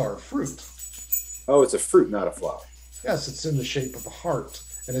 Those are fruit. Oh, it's a fruit, not a flower. Yes, it's in the shape of a heart,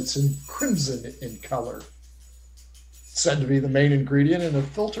 and it's in crimson in color. It's said to be the main ingredient in a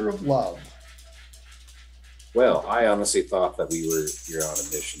filter of love. Well, I honestly thought that we were here on a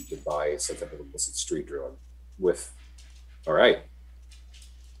mission to buy some type of illicit street drug with. All right.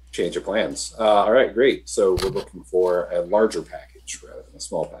 Change of plans. All right, great. So we're looking for a larger package. package rather than a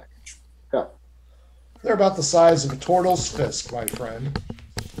small package. Yeah. They're about the size of a turtle's fist, my friend.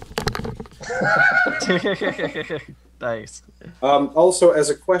 Nice. Also, as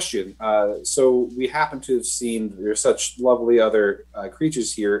a question, so we happen to have seen there's such lovely other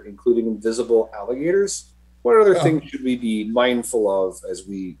creatures here, including invisible alligators. What other things should we be mindful of as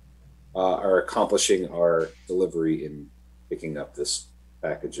we are accomplishing our delivery in picking up this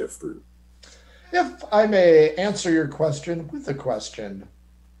package of fruit? If I may answer your question with a question,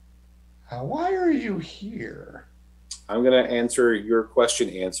 why are you here? I'm going to answer your question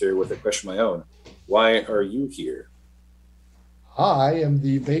with a question of my own. Why are you here? I am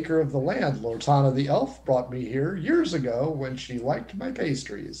the baker of the land. Lortana the elf brought me here years ago when she liked my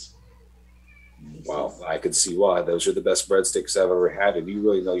pastries. Well, I could see why. Those are the best breadsticks I've ever had, and you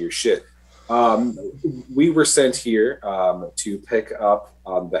really know your shit. We were sent here to pick up,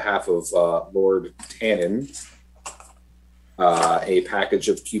 on behalf of Lord Tannen, a package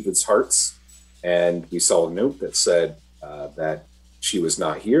of Cupid's hearts, and we saw a note that said that she was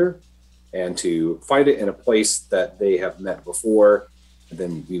not here, and to find it in a place that they have met before, and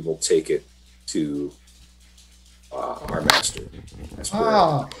then we will take it to our master.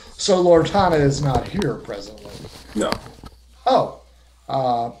 So Lortana is not here presently. No.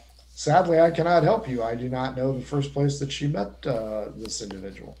 Sadly, I cannot help you. I do not know the first place that she met this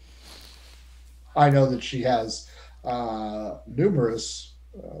individual. I know that she has numerous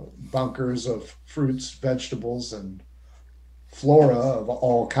bunkers of fruits, vegetables, and flora of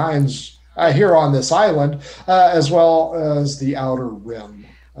all kinds here on this island, as well as the outer rim.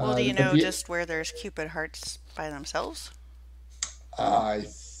 Well, do you know just where there's Cupid hearts by themselves? I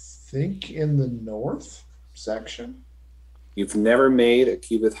think in the north section. You've never made a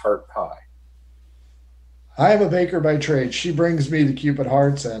Cupid heart pie. I am a baker by trade. She brings me the Cupid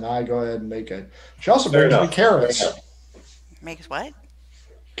hearts, and I go ahead and make it. She also brings me carrots. Makes what?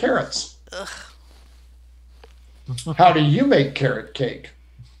 Carrots. Ugh. How do you make carrot cake?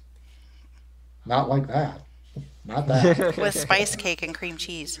 Not like that. Not that. With spice cake and cream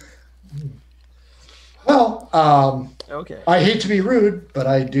cheese. Well, Okay. I hate to be rude, but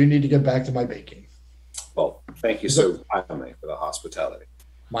I do need to get back to my baking. Well, thank you so kindly for the hospitality.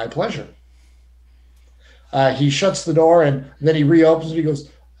 My pleasure. He shuts the door, and then he reopens it. He goes,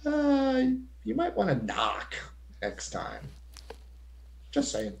 you might want to knock next time.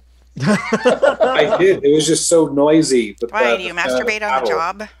 Just saying. I did. It was just so noisy. Why, do you masturbate on the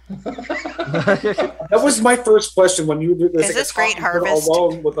job? That was my first question when you did this. Is this Great Harvest?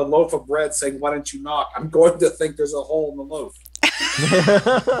 Alone with a loaf of bread saying, why don't you knock? I'm going to think there's a hole in the loaf.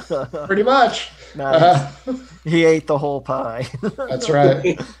 Pretty much. Nice. He ate the whole pie. That's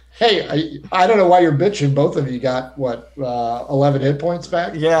right. Hey, I don't know why you're bitching. Both of you got, 11 hit points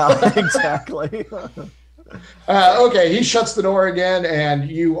back? Yeah, exactly. Okay, he shuts the door again, and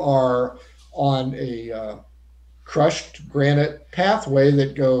you are on a crushed granite pathway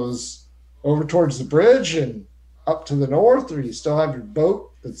that goes over towards the bridge and up to the north, or you still have your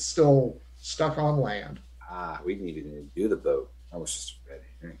boat that's still stuck on land. We didn't even do the boat. I was just ready.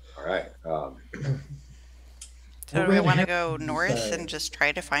 All right. So do we want to go north and just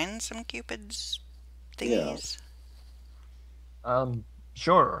try to find some Cupid's thingies?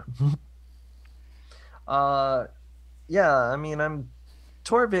 Sure. Yeah, I mean,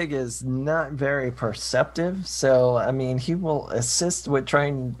 Torvig is not very perceptive, so I mean, he will assist with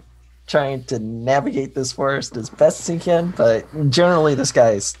trying to navigate this forest as best he can, but generally this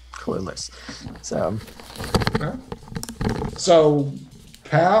guy is clueless. So,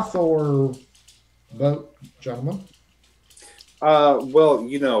 path or boat, gentlemen?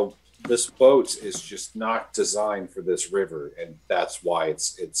 Well, this boat is just not designed for this river, and that's why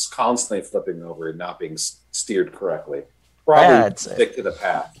it's constantly flipping over and not being steered correctly. Probably stick to the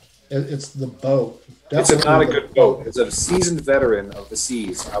path. It's the boat. It's not a good boat. As a seasoned veteran of the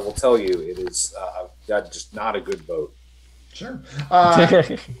seas, I will tell you, it is just not a good boat. Sure.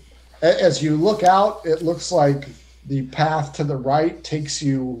 As you look out, it looks like the path to the right takes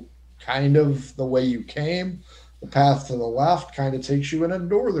you kind of the way you came. The path to the left kind of takes you in a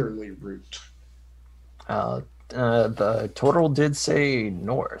northerly route. The total did say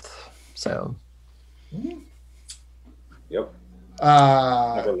north, so. Yep.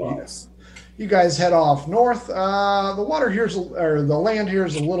 Never lies. You guys head off north. The land here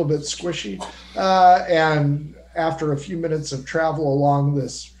is a little bit squishy, and after a few minutes of travel along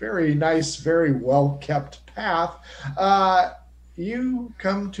this very nice, very well kept path, you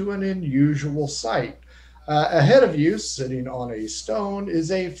come to an unusual sight. Ahead of you, sitting on a stone, is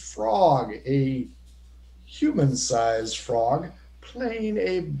a frog, a human-sized frog, playing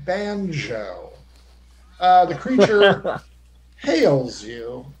a banjo. The creature hails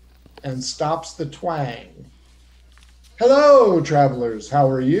you and stops the twang. Hello, travelers. How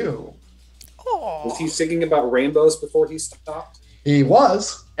are you? Was he Oh, singing about rainbows before he stopped? He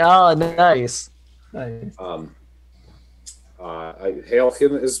was. Oh, nice. Nice. I hail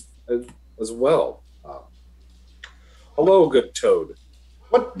him as well. Hello, good toad.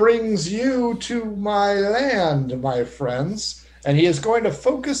 What brings you to my land, my friends? And he is going to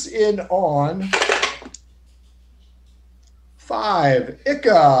focus in on 5.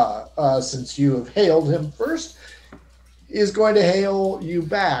 Ika, since you have hailed him first, is going to hail you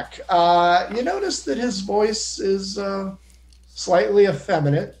back. You notice that his voice is slightly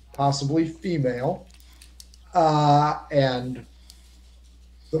effeminate, possibly female. And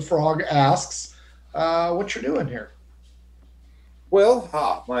the frog asks, what you're doing here? Well,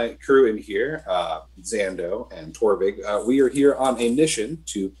 my crew in here, Xando and Torvig, we are here on a mission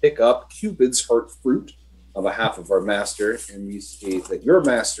to pick up Cupid's heart fruit on behalf of our master, and we see that your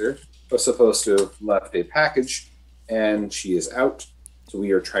master was supposed to have left a package, and she is out, so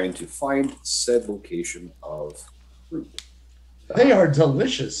we are trying to find said location of fruit. They are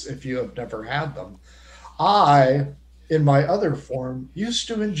delicious if you have never had them. I, in my other form, used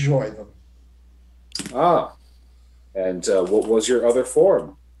to enjoy them. Ah, and what was your other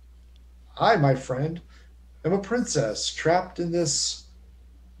form? I, my friend, am a princess trapped in this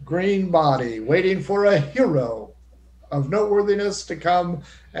green body, waiting for a hero of noteworthiness to come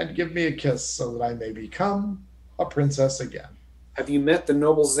and give me a kiss so that I may become a princess again. Have you met the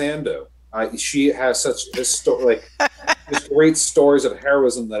noble Xando? She has such just great stories of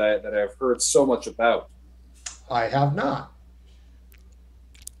heroism that I've heard so much about. I have not.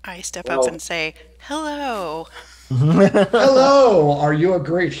 I step up and say, hello. Hello, are you a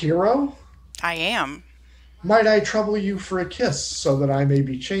great hero? I am. Might I trouble you for a kiss so that I may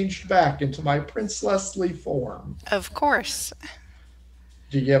be changed back into my princessly form? Of course.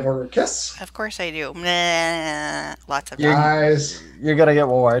 Do you give her a kiss? Of course I do. Meh. Lots of Nice. You're gonna get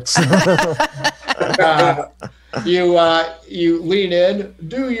warts. You lean in,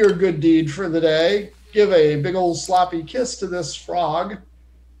 do your good deed for the day, give a big old sloppy kiss to this frog.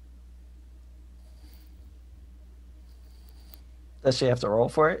 Does she have to roll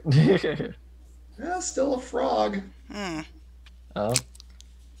for it? Yeah, still a frog. Oh.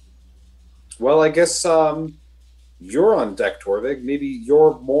 Well, I guess you're on deck, Torvig. Maybe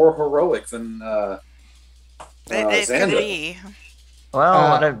you're more heroic than it could Xando. be.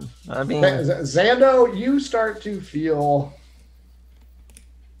 Well, I mean, Xando, you start to feel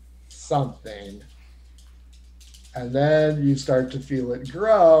something. And then you start to feel it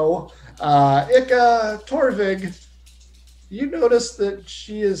grow. Ika, Torvig, you notice that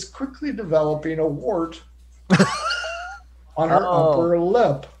she is quickly developing a wart on her upper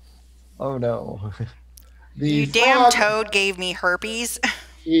lip. oh no. You damn toad gave me herpes.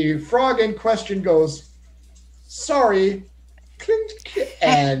 The frog in question goes, sorry, clink,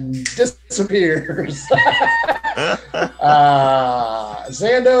 and disappears.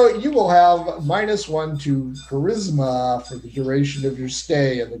 Xando, you will have -1 to charisma for the duration of your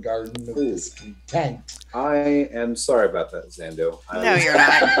stay in the Garden of Discontent. I am sorry about that, Xando. No, you're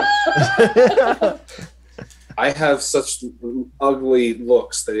not. I have such ugly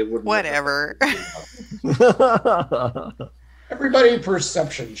looks that it wouldn't. Whatever. Everybody,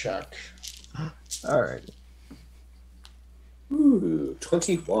 perception check. All right. Ooh,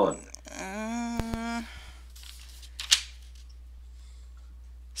 21.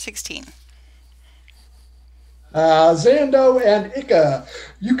 16. Xando and Ika,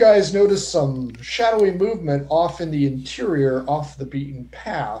 you guys notice some shadowy movement off in the interior, off the beaten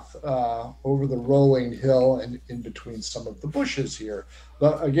path, over the rolling hill and in between some of the bushes here.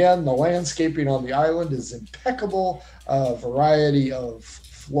 But again, the landscaping on the island is impeccable. A variety of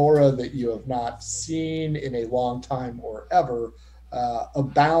flora that you have not seen in a long time or ever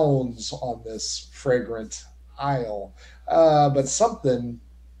abounds on this fragrant isle. But something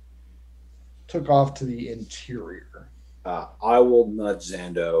took off to the interior. I will nudge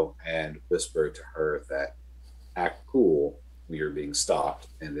Xando and whisper to her that act cool, we are being stopped,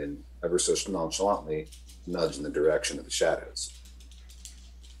 and then ever so nonchalantly nudge in the direction of the shadows.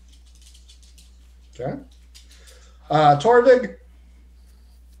 Okay. Torvig,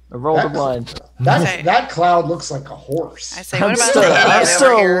 I rolled a 1. that cloud looks like a horse. I say, what about the idiot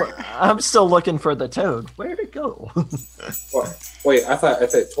over here? I'm still looking for the toad. Where'd it go? Wait, I thought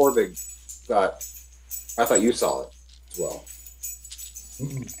Torvig I thought you saw it as well.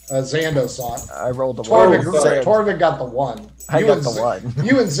 Xando saw it. I rolled a 1. Torvig got the 1. I got the 1.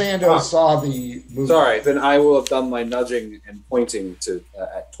 You and Xando saw the movie. Sorry, then I will have done my nudging and pointing to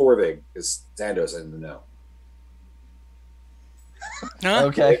at Torvig because Xando's in the know. Huh?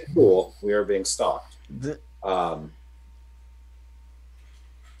 Okay. Cool. We are being stalked. Th- Um,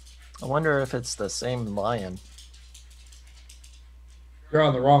 I wonder if it's the same lion. You're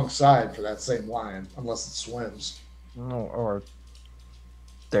on the wrong side for that same lion, unless it swims. No, or Or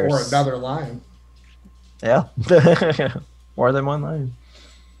there's another lion. yeah, more than one lion.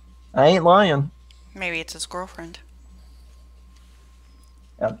 I ain't lying. Maybe it's his girlfriend.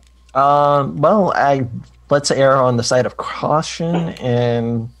 Yeah. Well, let's err on the side of caution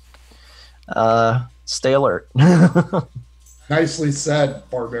and stay alert. Nicely said,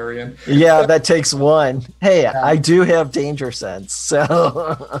 barbarian. Yeah, that takes one. Hey, I do have danger sense,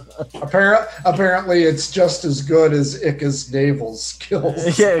 so Apparently, it's just as good as Ika's naval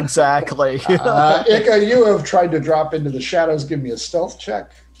skills. yeah, exactly. Ika, you have tried to drop into the shadows. Give me a stealth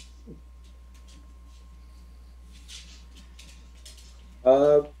check.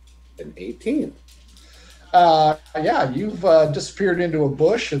 An 18. Yeah, you've disappeared into a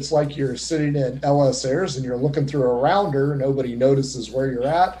bush. It's like you're sitting in LS Airs and you're looking through a rounder. Nobody notices where you're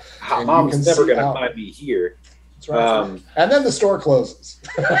at. And Mom's you can never see going to out. find me here. That's right. And then the store closes.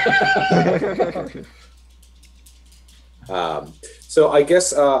 So I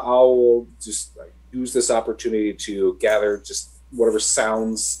guess I'll just use this opportunity to gather just whatever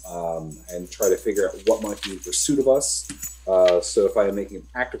sounds and try to figure out what might be in pursuit of us. So if I am making an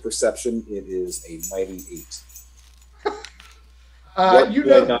active perception, it is a mighty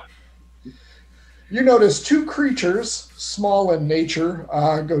 8. You notice two creatures, small in nature,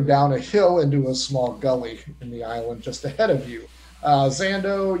 go down a hill into a small gully in the island just ahead of you.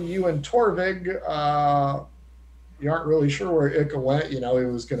 Xando, you and Torvig, you aren't really sure where Ika went. You know, he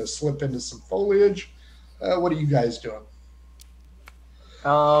was going to slip into some foliage. What are you guys doing?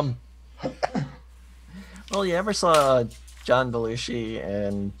 Well, you ever saw John Belushi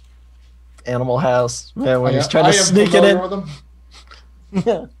in Animal House when he's trying to sneak it in? With him.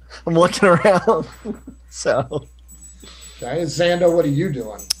 Yeah, I'm looking around. So, Okay, Xando, what are you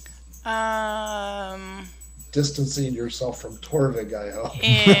doing? Um, Distancing yourself from Torvig, I hope.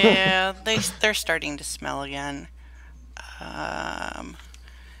 yeah, they're starting to smell again. Well,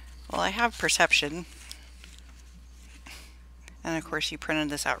 I have perception. And of course, you printed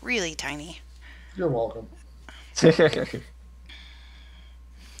this out really tiny. You're welcome. Do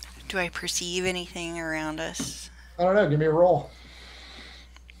I perceive anything around us? I don't know. Give me a roll.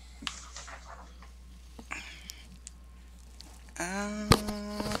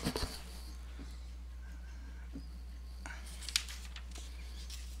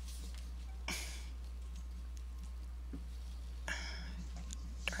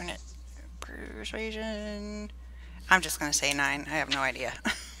 Darn it. Persuasion. I'm just going to say 9. I have no idea.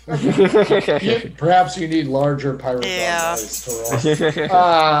 Perhaps you need larger pirate Yeah. dice to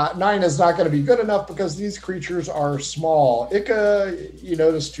roll. 9 is not going to be good enough because these creatures are small. Ika, you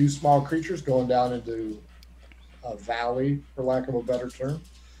notice two small creatures going down into a valley, for lack of a better term.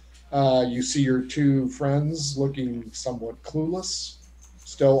 You see your two friends looking somewhat clueless,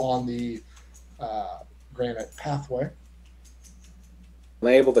 still on the granite pathway. Am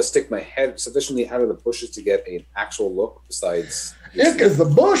I able to stick my head sufficiently out of the bushes to get an actual look besides... Ika's the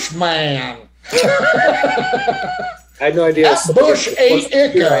Bushman. I had no idea. That bush ate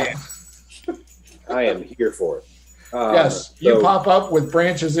Ika. I am here for it. Yes, you pop up with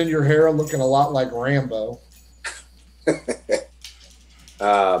branches in your hair looking a lot like Rambo.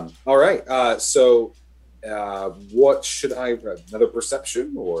 All right. So what should I... Another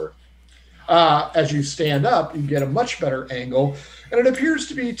perception or... As you stand up, you get a much better angle, and it appears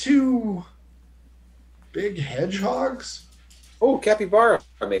to be two big hedgehogs. Oh, capybara.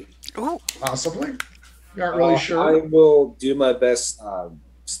 I mean, Ooh. Possibly. You aren't really I sure. will do my best,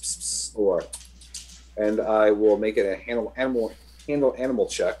 and I will make it a handle animal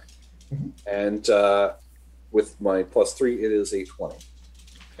check, and with my +3, it is a 20.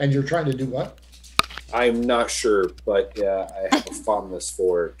 And you're trying to do what? I'm not sure, but I have a fondness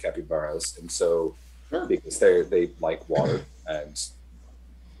for capybaras, and so because they like water and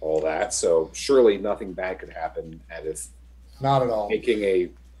all that, so surely nothing bad could happen. And if Not at all.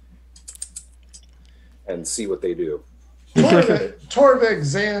 making and see what they do. Torvig,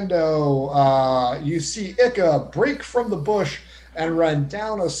 Xando, you see Ika break from the bush and run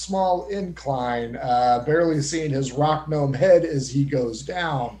down a small incline, barely seeing his rock gnome head as he goes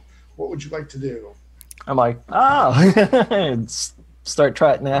down. What would you like to do? I'm like, and start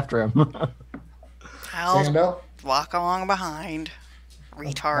trotting after him. I'll Xando? walk along behind.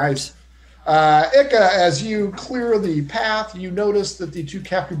 Retard. Nice. Ika, as you clear the path, you notice that the two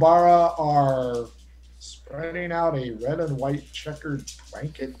capybara are spreading out a red and white checkered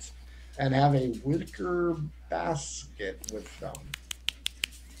blanket and have a wicker basket with them.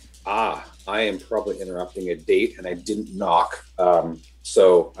 I am probably interrupting a date, and I didn't knock. Again.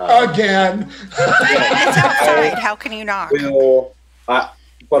 It's outside. How can you knock?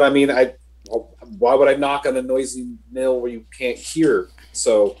 But I mean, why would I knock on a noisy mill where you can't hear?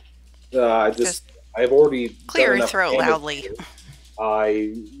 So I've already clear done your enough throat damage loudly. here.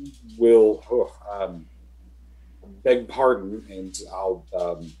 I will beg pardon, and I'll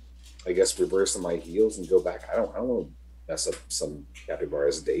I guess reverse on my heels and go back. I don't want to mess up some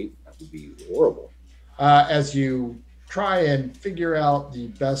capybara's date. That would be horrible. As you try and figure out the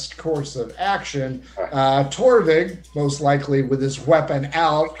best course of action, Torvig, most likely with his weapon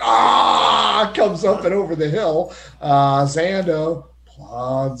out, comes up and over the hill. Zando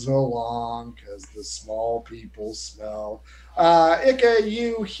plods along because the small people smell. Ika,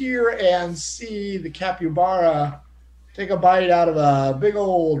 you hear and see the capybara take a bite out of a big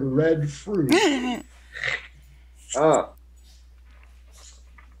old red fruit.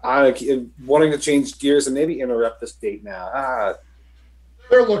 I'm wanting to change gears and maybe interrupt this date now.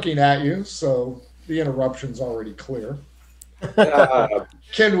 They're looking at you, so the interruption's already clear.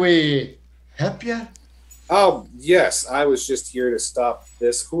 Can we help you? Oh, yes. I was just here to stop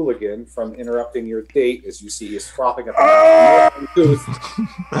this hooligan from interrupting your date. As you see, he's frothing at the tooth.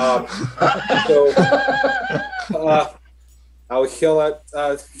 I'll yell out,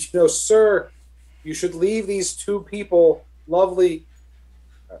 sir, you should leave these two people, lovely.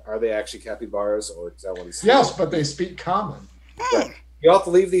 Are they actually capybaras, or is that what he's saying? Yes, but they speak common. Right. You have to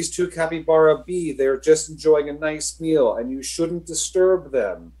leave these two capybara be. They're just enjoying a nice meal, and you shouldn't disturb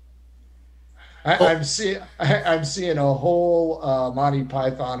them. I'm seeing a whole Monty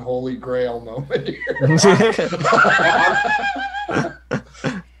Python Holy Grail moment here.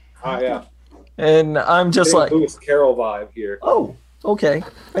 Yeah. And I'm just like, Lewis Carroll vibe here. oh, okay.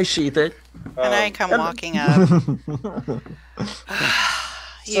 I sheath it. And I come walking up.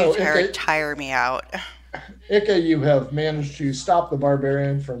 You tire me out. Ika, you have managed to stop the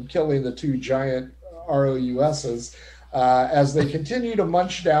barbarian from killing the two giant ROUSs as they continue to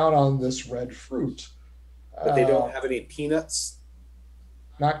munch down on this red fruit. But they don't have any peanuts?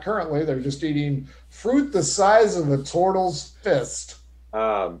 Not currently. They're just eating fruit the size of a turtle's fist.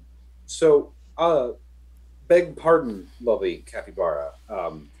 Beg pardon, lovely capybara.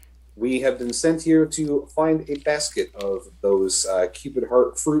 We have been sent here to find a basket of those Cupid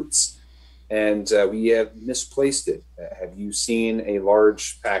heart fruits, and we have misplaced it. Have you seen a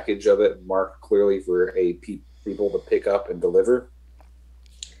large package of it marked clearly for people to pick up and deliver?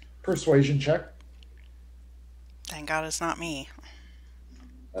 Persuasion check. Thank God it's not me.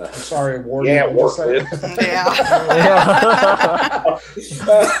 Sorry, Warden. Yeah, Warden. Yeah.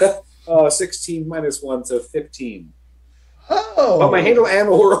 16 minus 1, so 15. Oh. But my handle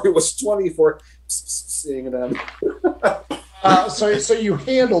animal was 24. Seeing them. So you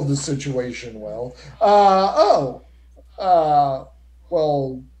handled the situation well.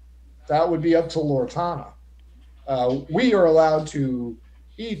 Well, that would be up to Lortana. We are allowed to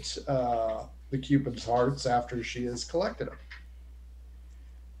eat the Cupid's hearts after she has collected them.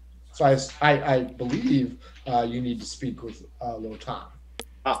 So I believe you need to speak with Lortana.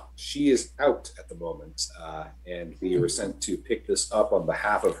 She is out at the moment, and we were sent to pick this up on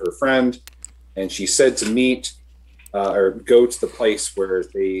behalf of her friend. And she said to meet or go to the place where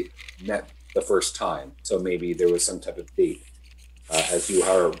they met the first time. So maybe there was some type of date. As you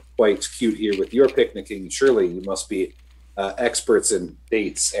are quite cute here with your picnicking, surely you must be experts in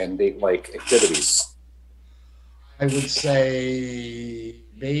dates and date-like activities. I would say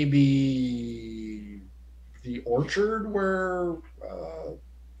maybe the orchard where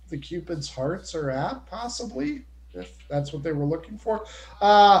the Cupid's hearts are at, possibly, if that's what they were looking for.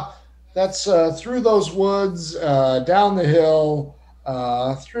 That's through those woods, down the hill,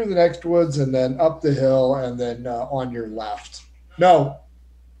 through the next woods, and then up the hill, and then on your left. No.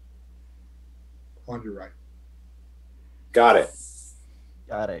 On your right. Got it.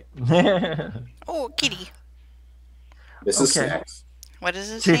 Oh, kitty. This is Snacks. What is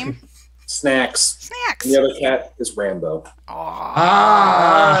his name? Snacks. Snacks. And the other cat is Rambo. Nice.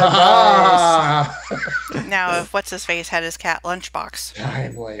 Now, if what's-his-face had his cat lunchbox.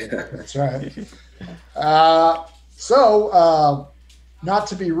 Timely. That's right. Not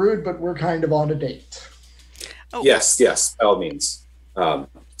to be rude, but we're kind of on a date. Oh. Yes, by all means.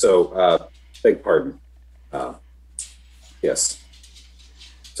 Beg pardon. Yes.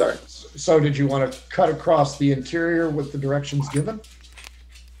 Sorry. So did you want to cut across the interior with the directions given?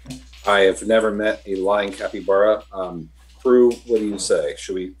 I have never met a lying capybara. Crew, what do you say?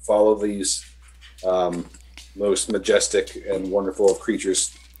 Should we follow these most majestic and wonderful of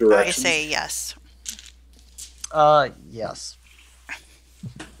creatures' directions? I say yes. Yes.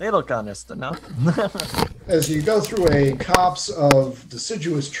 They look honest enough. As you go through a copse of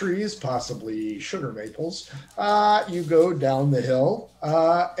deciduous trees, possibly sugar maples, you go down the hill,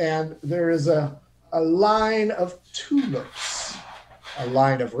 and there is a line of tulips, a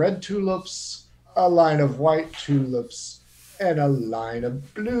line of red tulips, a line of white tulips, and a line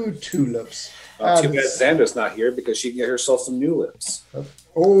of blue tulips. Too bad Xander's not here because she can get herself some new lips.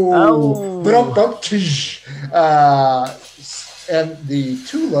 Oh. And the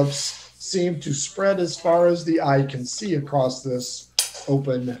tulips seem to spread as far as the eye can see across this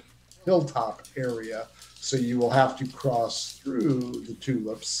open hilltop area. So you will have to cross through the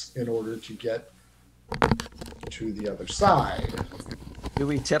tulips in order to get to the other side. Do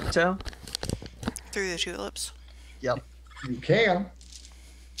we tiptoe? Through the tulips. Yep. You can.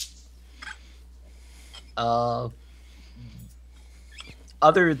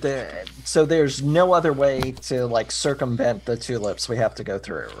 So there's no other way to like circumvent the tulips. We have to go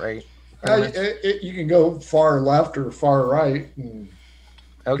through, right? You can go far left or far right and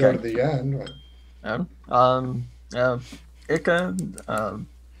go Okay. to the end. Ika,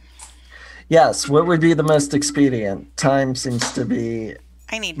 yes. What would be the most expedient? Time seems to be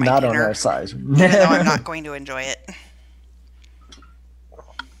I need my not on dinner, our side. even though I'm not going to enjoy it.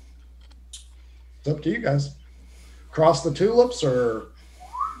 It's up to you guys. Cross the tulips or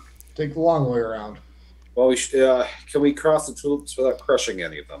take the long way around. Well, can we cross the tulips without crushing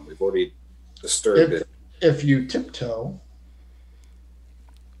any of them? We've already disturbed it. If you tiptoe,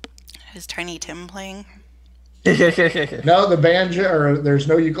 Is Tiny Tim playing? no, the banjo, or there's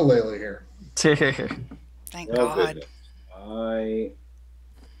no ukulele here. Thank Oh, God. goodness. I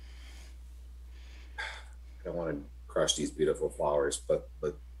don't want to crush these beautiful flowers, but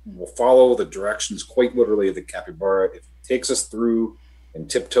we'll follow the directions quite literally of the capybara. If it takes us through and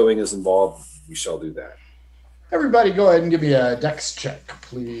tiptoeing is involved, we shall do that. Everybody go ahead and give me a dex check,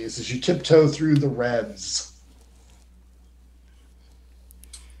 please, as you tiptoe through the reds.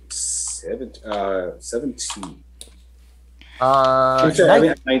 17. Uh, Sorry, I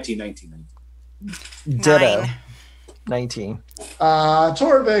mean 19. Ditto. 9. 19.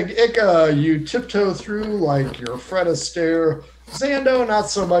 Torvig, Ika, you tiptoe through like you're Fred Astaire. Xando, not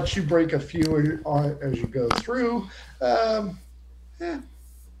so much. You break a few as you go through. Tough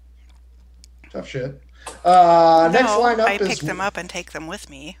shit. Next lineup I is pick them up and take them with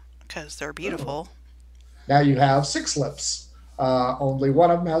me because they're beautiful. now you have 6 lips. Only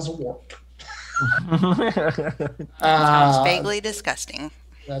one of them has a wart. Sounds vaguely disgusting.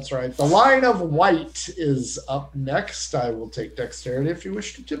 That's right. The line of white is up next. I will take dexterity if you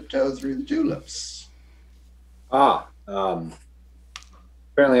wish to tiptoe through the tulips. Apparently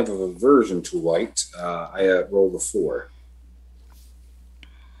I have an aversion to white. I rolled a 4.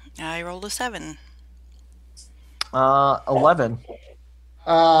 I rolled a 7. 11.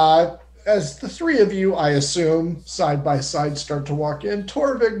 As the three of you, I assume, side by side start to walk in,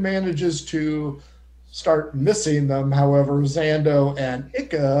 Torvig manages to start missing them. However, Xando and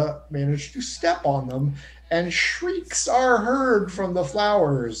Ika manage to step on them, and shrieks are heard from the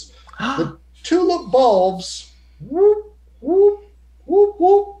flowers. The tulip bulbs, whoop, whoop, whoop,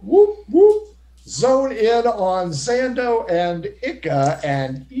 whoop, whoop, whoop, zone in on Xando and Ika,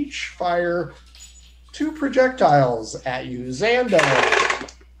 and each fire 2 projectiles at you. Xando,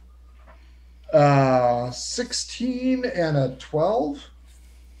 16 and a 12.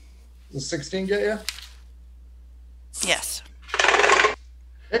 Does 16 get you? Yes.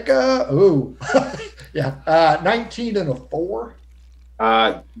 Ika, ooh, yeah, 19 and a 4.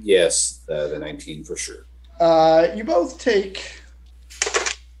 Yes, the 19 for sure. You both take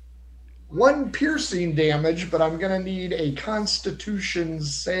 1 piercing damage, but I'm going to need a Constitution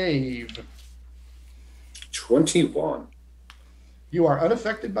save. 21. You are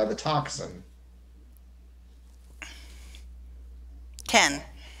unaffected by the toxin. 10.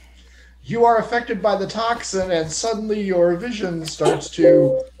 You are affected by the toxin, and suddenly your vision starts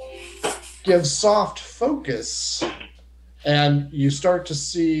to give soft focus, and you start to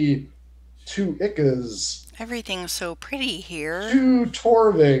see 2 Ikas, Everything's so pretty here. 2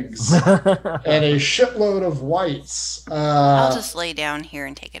 Torvigs, and a shitload of whites. I'll just lay down here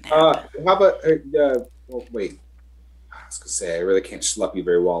and take a nap. How about, well, wait. I was going to say, I really can't schlep you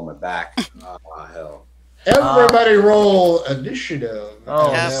very well on my back. Hell. Everybody roll initiative.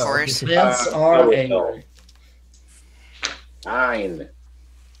 Oh, Yeah, no. of course. Vince I are will angry. 9.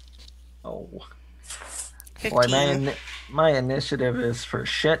 Oh. 15. Boy, my initiative is for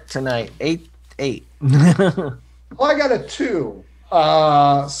shit tonight. 8. Well, I got a 2.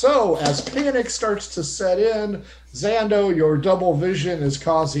 So as panic starts to set in, Xando, your double vision is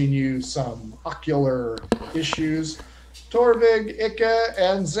causing you some ocular issues. Torvig, Ika,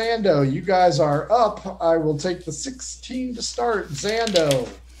 and Zando, you guys are up. I will take the 16 to start. Zando.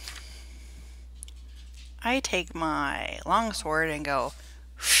 I take my longsword and go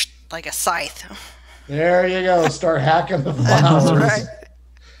like a scythe. There you go. Start hacking the That's flowers.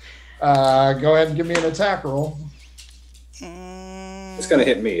 right. Go ahead and give me an attack roll. It's going to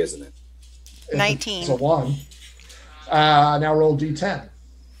hit me, isn't it? 19. It's a 1. Now roll D10.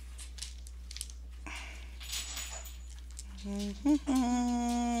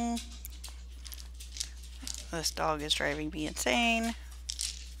 This dog is driving me insane.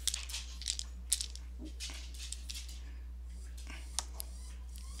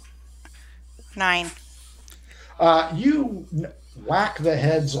 Nine. You whack the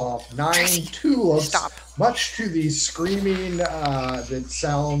heads off 9 tulips, Stop. much to the screaming that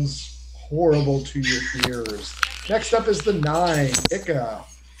sounds horrible to your ears. Next up is the 9, Ika.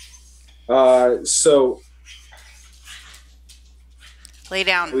 So Lay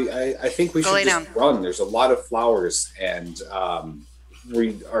down. I think we Go should lay just run. There's a lot of flowers, and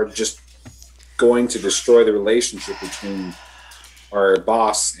we are just going to destroy the relationship between our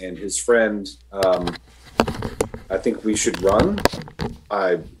boss and his friend. I think we should run.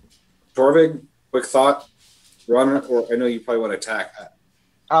 Torvig, quick thought. Run, or I know you probably want to attack.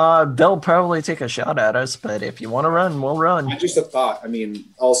 They'll probably take a shot at us, but if you want to run, we'll run. Just a thought. I mean,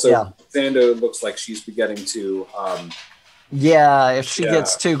 also, Zando looks like she's beginning to. Yeah, if she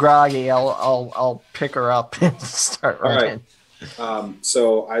gets too groggy, I'll pick her up and start running. All right.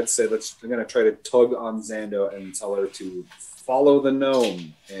 So I'd say I'm going to try to tug on Zando and tell her to follow the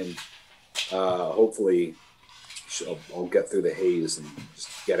gnome, and hopefully I'll get through the haze and just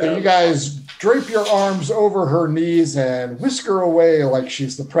get out. You guys drape your arms over her knees and whisk her away like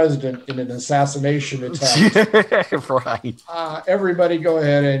she's the president in an assassination attempt. Right. Everybody go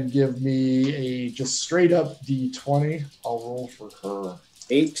ahead and give me a just straight up D20. I'll roll for her.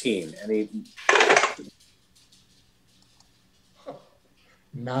 18.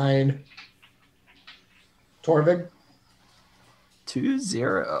 9. Torvig?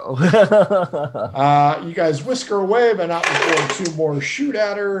 2-0. You guys whisk her away, but not before 2 more shoot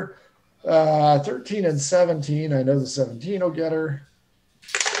at her. 13 and 17. I know the 17 will get her.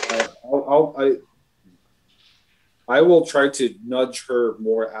 I will try to nudge her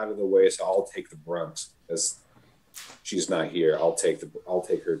more out of the way, so I'll take the brunt as she's not here. I'll take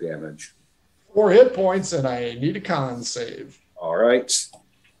her damage. 4 hit points, and I need a con save. All right.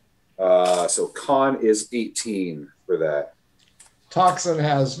 So con is 18 for that. Toxin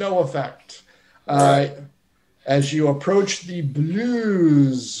has no effect. Right. As you approach the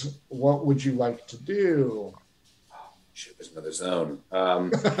blues, what would you like to do? Shit, there's another zone.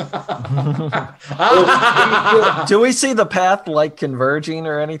 Do we see the path like converging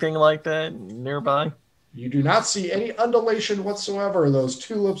or anything like that nearby? You do not see any undulation whatsoever. Those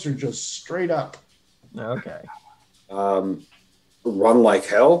tulips are just straight up. Okay. Run like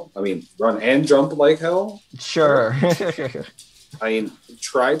hell. I mean, run and jump like hell. Sure. I mean,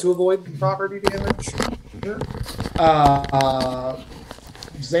 try to avoid property damage. Sure.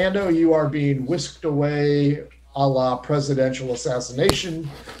 Zando, you are being whisked away a la presidential assassination.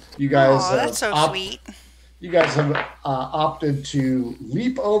 You guys that's so sweet. You guys have opted to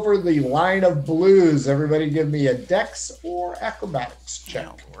leap over the line of blues. Everybody give me a dex or acrobatics check,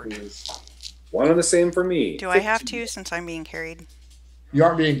 please. One and the same for me. Do I have to since I'm being carried? You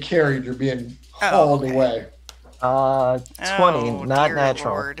aren't being carried. You're being hauled away. 20, not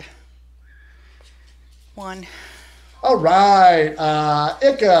natural. Lord. 1. All right.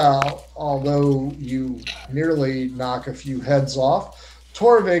 Ika, although you nearly knock a few heads off,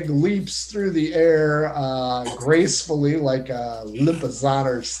 Torvig leaps through the air gracefully like a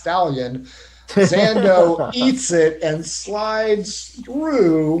Limpizzaner stallion. Zando eats it and slides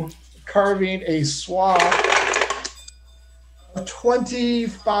through, carving a swath of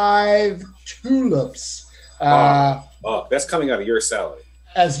 25 tulips. That's coming out of your salad.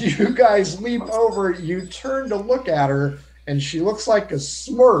 As you guys leap over, you turn to look at her, and she looks like a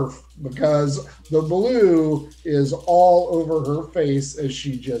Smurf because the blue is all over her face as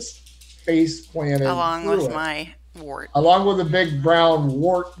she just face planted Along through with it. my wart. Along with a big brown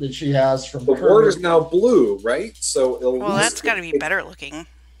wart that she has from the wart is now blue, right? So well, that's got to be better looking.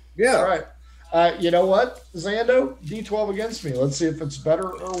 Yeah. All right. You know what, Zando? D12 against me. Let's see if it's better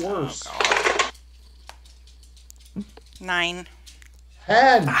or worse. Oh, 9.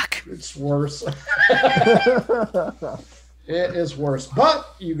 10. Fuck. It's worse. It is worse.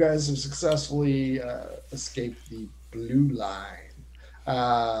 But you guys have successfully escaped the blue line.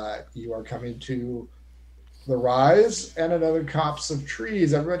 You are coming to the rise and another copse of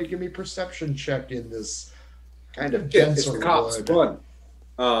trees. Everybody give me a perception check in this Kind of Yeah, it's denser the cops. wood.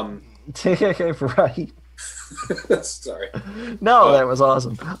 Run. Right. Sorry. No, that was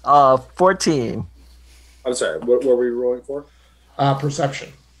awesome. 14. I'm sorry. What were we rolling for? Perception.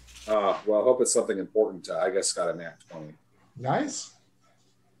 Well, I hope it's something important. I guess got a nat 20. Nice.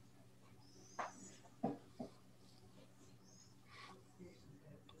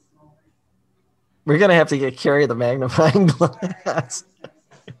 We're gonna have to get Carrie the magnifying glass.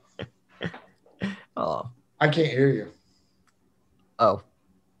 Oh. I can't hear you. Oh.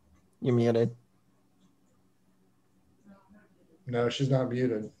 You muted. No, she's not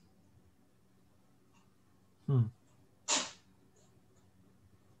muted.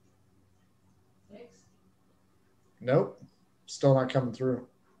 Nope. Still not coming through.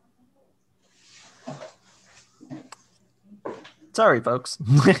 Sorry, folks.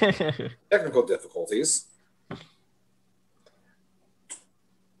 Technical difficulties.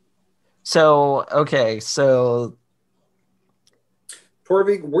 So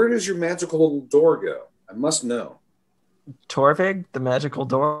Torvig, where does your magical little door go? I must know. Torvig, the magical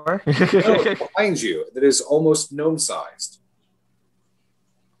door. No, behind you, that is almost gnome-sized.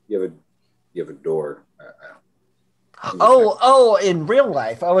 You have a door. Oh, in real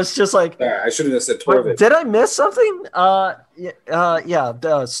life, I was just like, I shouldn't have said Torvig. did I miss something? Yeah,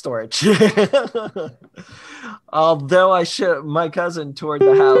 the storage. Although my cousin toured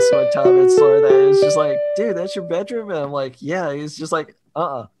the house one time and saw that, it was just like, dude, that's your bedroom, and I'm like, yeah. He's just like,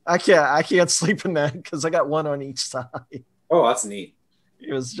 I can't sleep in that because I got one on each side. Oh, that's neat.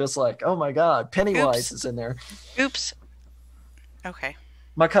 It was just like, oh my god, Pennywise is in there. Oops. Okay.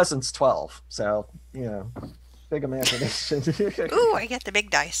 My cousin's 12, so big imagination. Ooh, I get the big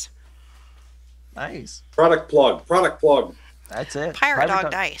dice. Nice. Product plug. That's it. Pirate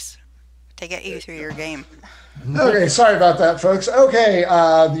Dog dice to get you through your game. Okay, sorry about that, folks. Okay,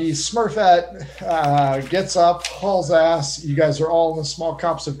 the Smurfette gets up, hauls ass. You guys are all in the small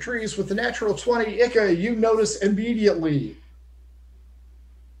copse of trees. With the natural 20, Ika, you notice immediately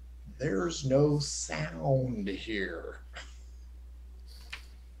there's no sound here.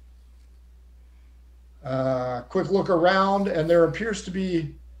 Quick look around, and there appears to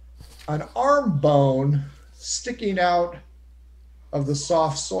be an arm bone sticking out of the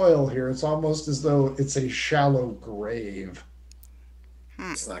soft soil here. It's almost as though it's a shallow grave.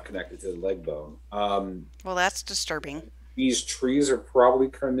 It's not connected to the leg bone. Well, that's disturbing. These trees are probably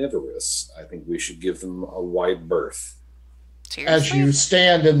carnivorous. I think we should give them a wide berth. Seriously? As you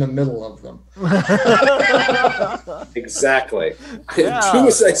stand in the middle of them. Exactly. Yeah. Do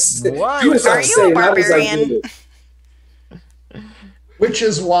as I say. Why? Do as I Are you say, a not as I barbarian? do. Which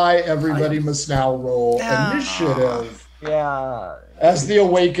is why everybody must now roll Oh. initiative, Yeah. as the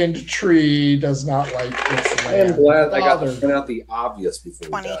awakened tree does not like its I am land. glad I got to bothered. point out the obvious before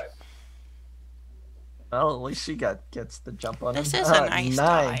 20. we died. Well, at least she gets the jump on This him. is a nice 9.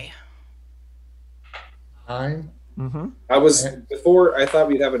 die. 9. Mm-hmm. I thought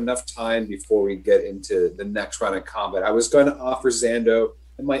we'd have enough time before we get into the next round of combat. I was going to offer Xando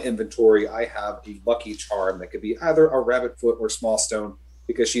in my inventory. I have a lucky charm that could be either a rabbit foot or small stone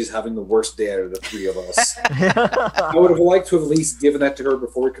because she's having the worst day out of the three of us. I would have liked to have at least given that to her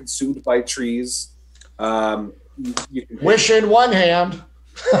before we're consumed by trees. You can Wish in one hand.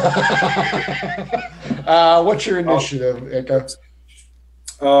 What's your initiative, Ika?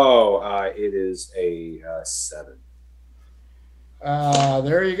 It is a 7.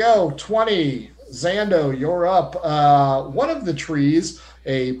 There you go. 20. Xando, you're up. One of the trees,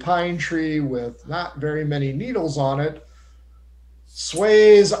 a pine tree with not very many needles on it,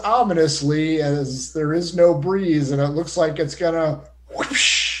 sways ominously as there is no breeze, and it looks like it's gonna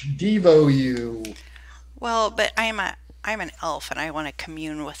whoosh, devo you. Well, but I'm an elf and I want to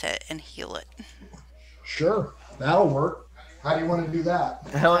commune with it and heal it. Sure, that'll work. How do you want to do that?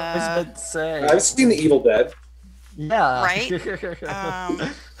 I was about to say. I've seen The Evil Dead. Yeah. Right?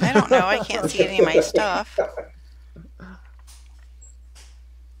 I don't know. I can't see any of my stuff.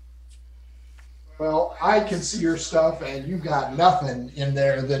 Well, I can see your stuff, and you've got nothing in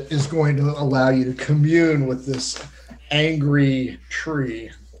there that is going to allow you to commune with this angry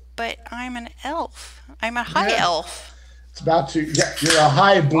tree. But I'm an elf. I'm a high elf. It's about to. Yeah, you're a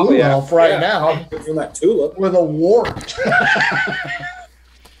high blue elf right now From that tulip. with a wart.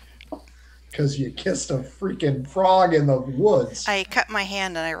 Because you kissed a freaking frog in the woods. I cut my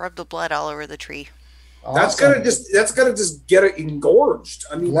hand and I rubbed the blood all over the tree. That's Awesome. gotta just get it engorged.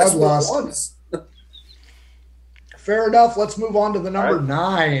 I mean, that's what Bloodlust. it was. Fair enough. Let's move on to the number All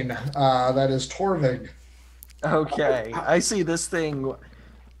 9. That is Torvig. Okay. I see this thing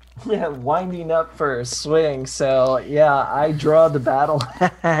winding up for a swing. So, yeah, I draw the battle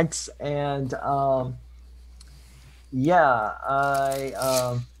axe and Yeah,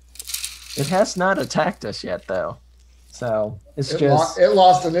 it has not attacked us yet, though. So it's just. It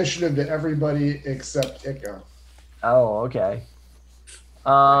lost initiative to everybody except Ika. Oh, okay.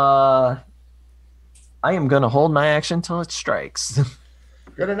 I am gonna hold my action till it strikes.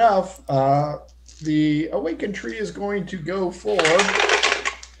 Good enough. The awakened tree is going to go for.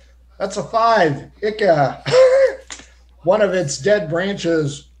 That's a 5. Ika. One of its dead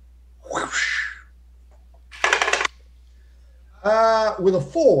branches. Whoosh. With a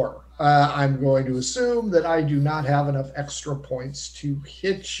 4, I'm going to assume that I do not have enough extra points to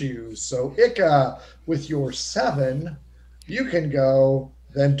hit you. So, Ika, with your 7, you can go.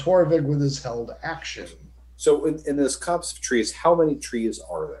 Then Torvig with his held action. So in this copse of trees, how many trees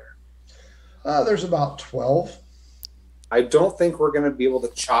are there? There's about 12. I don't think we're going to be able to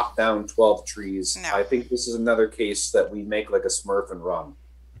chop down 12 trees. No. I think this is another case that we make like a Smurf and run.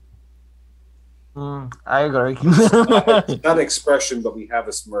 I agree. It's not an expression, but we have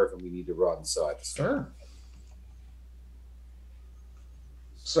a Smurf and we need to run. So I just Sure.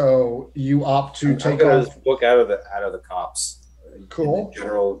 So you opt to I'm take gonna off. look out of the copse. Cool. In the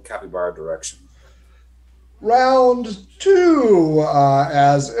general capybara direction. Round 2,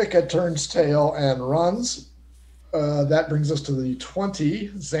 as Ika turns tail and runs. That brings us to the 20.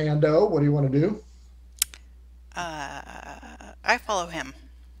 Zando, what do you want to do? I follow him.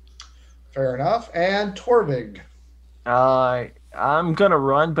 Fair enough. And Torvig. I'm gonna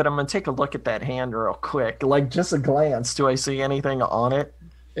run, but I'm gonna take a look at that hand real quick. Like just a glance. Do I see anything on it?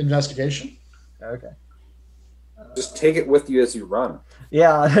 Investigation. Okay. Just take it with you as you run.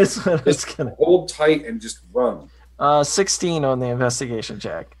 Yeah, that's what it's Just gonna. hold tight and just run. 16 on the investigation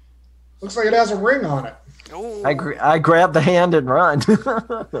check. Looks like it has a ring on it. Ooh. I grab the hand and run.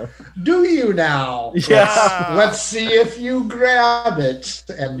 Do you now? Yeah. Let's see if you grab it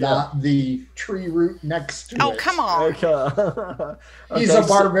and not the tree root next to it. Oh, come on. Okay. He's a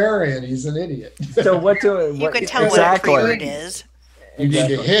barbarian. He's an idiot. So what do it? You What, can tell exactly? what a tree root is. You need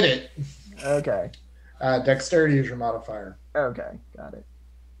to hit it. Okay. Dexterity is your modifier. Okay. Got it.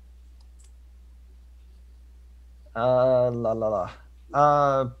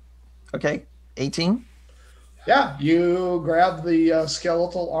 Okay. 18. Yeah, you grab the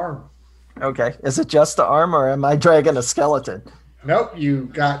skeletal arm. Okay. Is it just the arm, or am I dragging a skeleton? Nope, you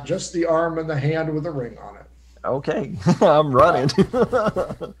got just the arm and the hand with a ring on it. Okay. I'm running.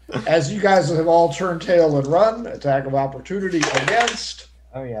 As you guys have all turned tail and run, attack of opportunity against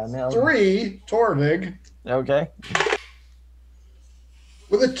Oh yeah. Now. 3, Torvig, Okay.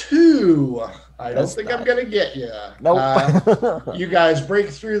 with a 2. I don't That's think not- I'm going to get you. Nope. You guys break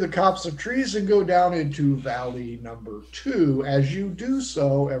through the copse of trees and go down into valley number 2. As you do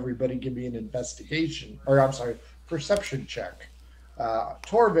so, everybody give me an investigation, or I'm sorry, perception check.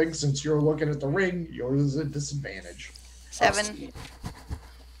 Torvig, since you're looking at the ring, yours is a disadvantage. 7.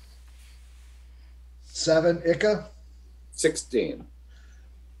 7, Ika. 16.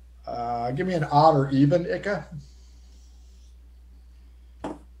 Give me an odd or even, Ika.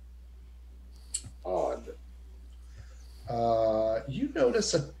 Odd. You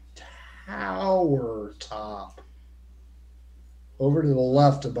notice a tower top over to the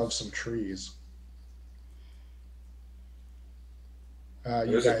left above some trees. You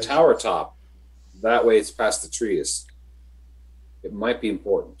There's a guys, tower top. That way it's past the trees. It might be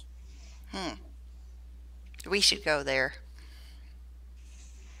important. We should go there.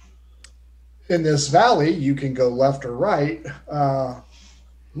 in this valley, you can go left or right. A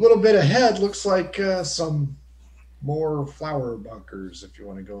little bit ahead looks like some more flower bunkers if you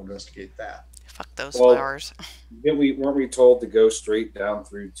want to go investigate that. Fuck those Well, flowers. Weren't we told to go straight down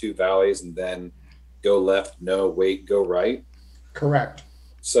through two valleys and then go left, no, wait, go right? Correct.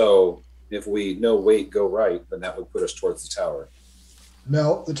 So if we no, wait, go right, then that would put us towards the tower.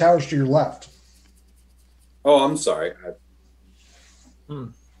 No, the tower's to your left. Oh, I'm sorry.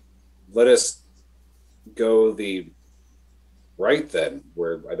 Let us go the right then,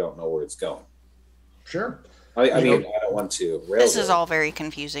 where I don't know where it's going. Sure. I mean, I don't want to. This is all very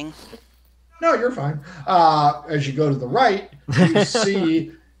confusing. No, you're fine. As you go to the right, you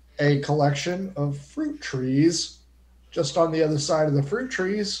see a collection of fruit trees. Just on the other side of the fruit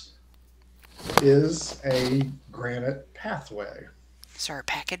trees is a granite pathway. Is there a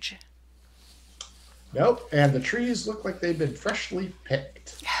package? Nope, and the trees look like they've been freshly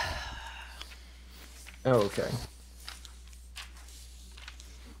picked. Oh, okay.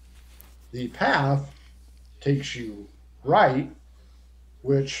 The path takes you right,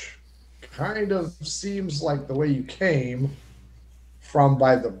 which kind of seems like the way you came from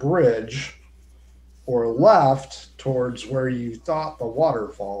by the bridge, or left towards where you thought the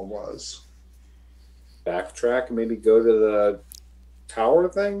waterfall was. backtrack and maybe go to the tower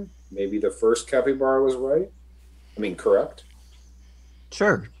thing? Maybe the first capybara was right? I mean, correct?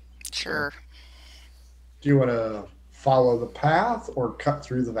 Sure. Sure. Do you want to follow the path or cut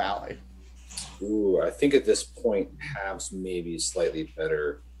through the valley? Ooh, I think at this point, paths may be slightly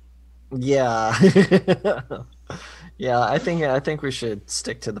better. Yeah. Yeah, I think we should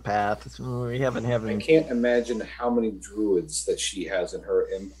stick to the path. We haven't I having can't imagine how many druids that she has in her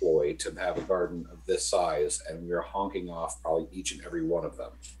employ to have a garden of this size, and we're honking off probably each and every one of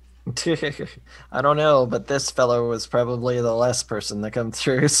them. I don't know, but this fellow was probably the last person to come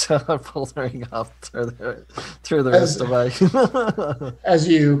through, so I'm pulling off through the rest of my. As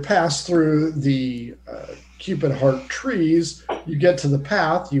you pass through the Cupid Heart trees, you get to the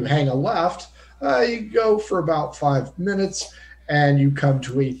path, you hang a left, you go for about 5 minutes, and you come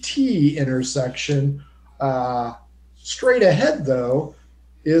to a T intersection. Straight ahead, though,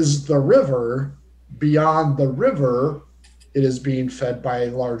 is the river. Beyond the river, it is being fed by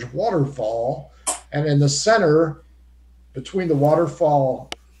a large waterfall. And in the center, between the waterfall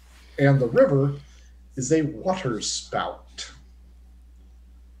and the river, is a water spout.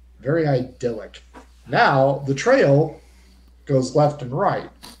 Very idyllic. Now, the trail goes left and right.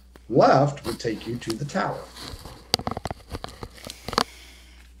 Left would take you to the tower.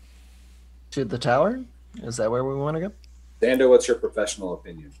 To the tower? Is that where we want to go? Dando, what's your professional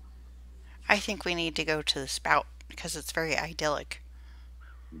opinion? I think we need to go to the spout because it's very idyllic.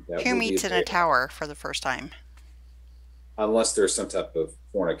 That Who would be meets in a tower for the first time? Unless there's some type of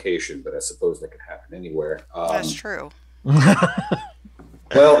fornication, but I suppose that could happen anywhere. That's true.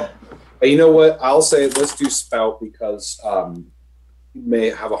 Well, you know what? I'll say let's do spout because you may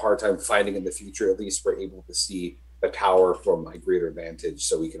have a hard time finding in the future. At least we're able to see the tower from a greater vantage,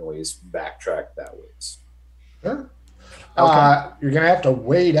 so we can always backtrack that ways. Sure. Okay. You're going to have to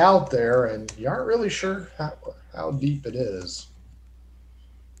wade out there, and you aren't really sure how deep it is.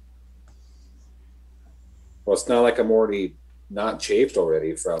 Well, it's not like I'm already not chafed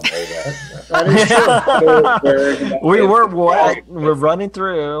already from all that. That is true. We're running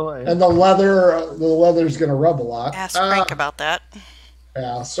through. And the leather's going to rub a lot. Ask Frank about that.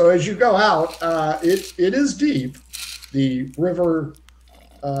 Yeah. So as you go out, it is deep. The river,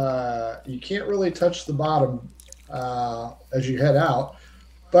 you can't really touch the bottom as you head out.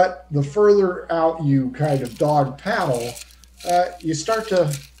 But the further out you kind of dog paddle, you start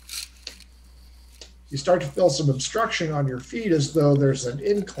to feel some obstruction on your feet as though there's an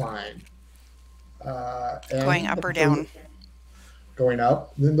incline. Going up or down? Going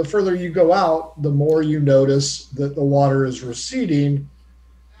up. Then the further you go out, the more you notice that the water is receding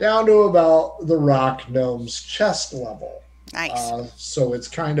down to about the rock gnome's chest level. Nice. So it's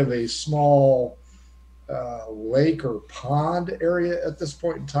kind of a small lake or pond area at this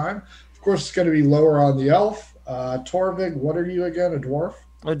point in time. Of course, it's going to be lower on the elf. Torvig, what are you again? A dwarf?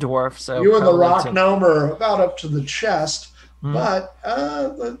 A dwarf. So you and the rock gnome are about up to the chest, Mm. but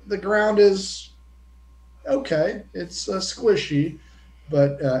the ground is okay. It's squishy,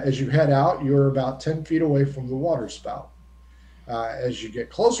 but as you head out, you're about 10 feet away from the water spout. As you get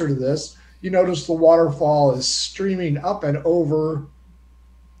closer to this, you notice the waterfall is streaming up and over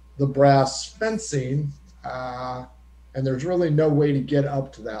the brass fencing, and there's really no way to get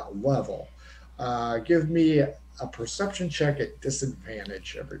up to that level. Give me a perception check at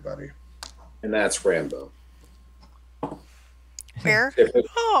disadvantage, everybody. And that's Rambo. Where?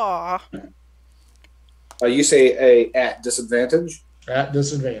 Aw. You say at disadvantage? At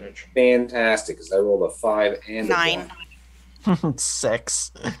disadvantage. Fantastic, because I rolled a 5 and a 9. 1.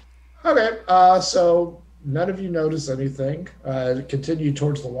 6. Okay, so none of you notice anything. Continue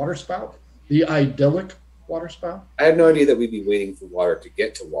towards the water spout, the idyllic water spout. I had no idea that we'd be waiting for water to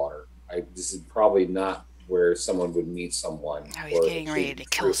get to water. This is probably not where someone would meet someone. Oh, he's getting ready to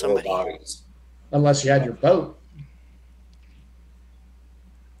kill or somebody. bodies. Unless you had your boat.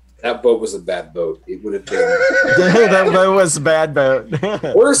 That boat was a bad boat. It would have been That boat was a bad boat.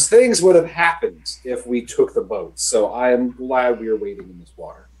 worse things would have happened if we took the boat. So I am glad we are waiting in this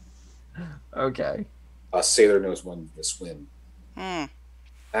water. Okay. A sailor knows when to swim. Hmm.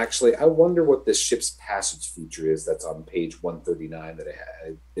 Actually, I wonder what this ship's passage feature is that's on page 139 that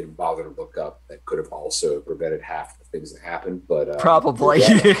I didn't bother to look up. That could have also prevented half the things that happened. But Probably.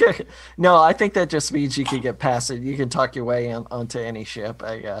 yeah. No, I think that just means you can get past it. You can talk your way onto any ship,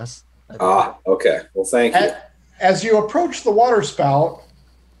 I guess. Okay. Well, thank you. As you approach the water spout,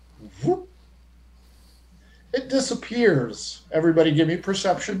 whoop, it disappears. Everybody give me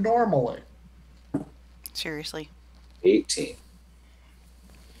perception normally. Seriously. 18.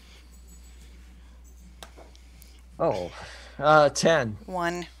 Oh, 10.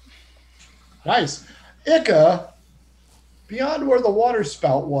 1. Nice. Ika, beyond where the water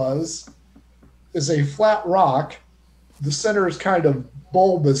spout was, is a flat rock. The center is kind of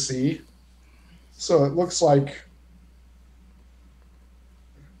bulbousy, so it looks like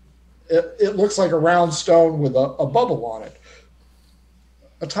it looks like a round stone with a bubble on it.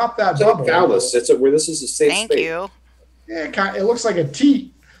 Atop that It's bubble, like phallus. It's where this is a safe Thank space. you. yeah, it looks like a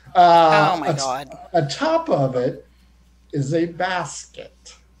teat. Oh my God. Atop of it is a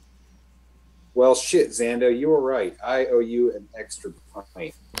basket. Well, shit, Xando, you were right. I owe you an extra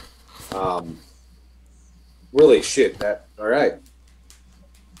pint. Really, shit. That all right,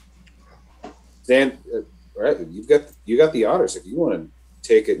 Xand. All right, you got the honors. If you want to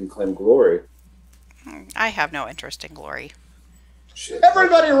take it and claim glory, I have no interest in glory. shit.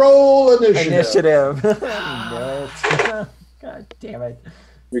 Everybody roll initiative. Initiative. God damn it.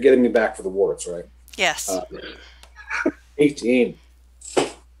 You're getting me back for the warts, right? Yes. 18.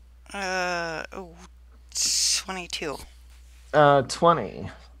 Oh, 22. 20.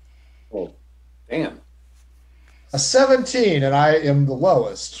 Oh, damn. A 17, and I am the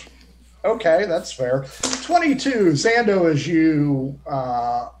lowest. Okay, that's fair. 22. Xando, as you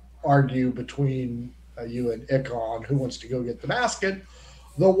argue between you and Ikon, who wants to go get the basket,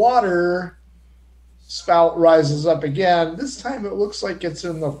 the water spout rises up again. This time it looks like it's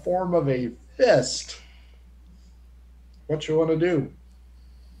in the form of a fist. What you want to do?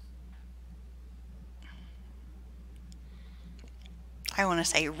 I want to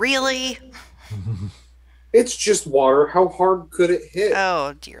say, really? It's just water. How hard could it hit?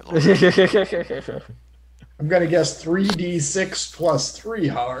 Oh, dear Lord. I'm going to guess 3d6 plus 3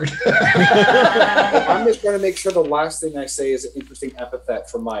 hard. I'm just trying to make sure the last thing I say is an interesting epithet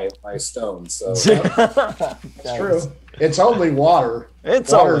for my stone. So It's true. It's only water.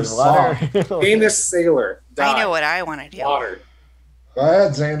 It's Water's only water. famous sailor. I died. know what I want to do. Water. Go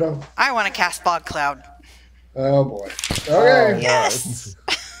ahead, Xando. I want to cast Fog Cloud. Oh, boy. Okay. Yes!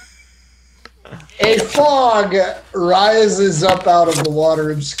 A fog rises up out of the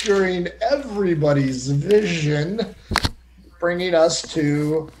water, obscuring everybody's vision, bringing us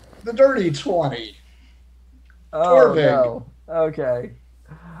to the dirty 20. Oh, Torvig. no. Okay.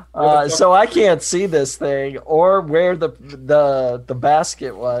 So I can't see this thing or where the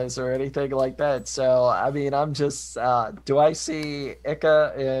basket was or anything like that. So I mean, I'm just. Do I see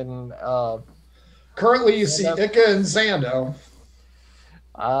Ika and? Currently, you see Ika and Xando.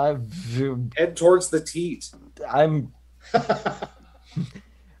 Head towards the teat. I'm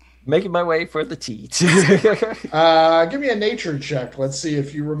making my way for the teat. Give me a nature check. Let's see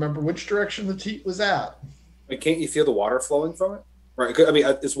if you remember which direction the teat was at. But can't you feel the water flowing from it? Right. I mean,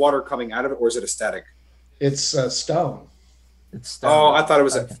 is water coming out of it, or is it a static? It's stone. It's Oh, I thought it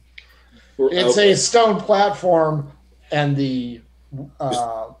was Okay. It's a stone platform, and the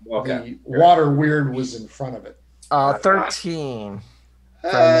water weird was in front of it. 13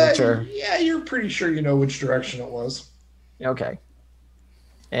 from nature. Yeah, you're pretty sure you know which direction it was. Okay.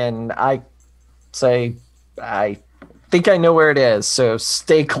 And I say, I think I know where it is, so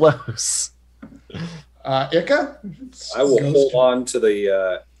stay close. Ika? I will hold on to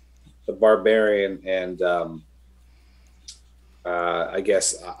the barbarian, and I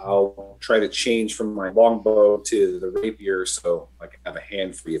guess I'll try to change from my longbow to the rapier, so I can have a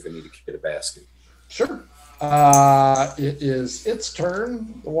hand free if I need to get a basket. Sure. It is its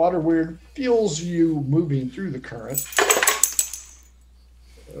turn. The water weird feels you moving through the current.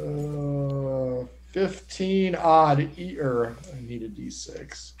 15 odd. I need a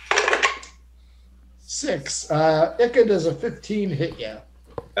d6. 6. Ika, does a 15 hit you?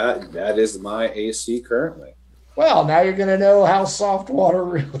 That is my AC currently. Well, now you're going to know how soft water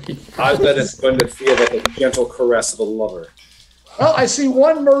really is. I bet it's going to feel like a gentle caress of a lover. Well, I see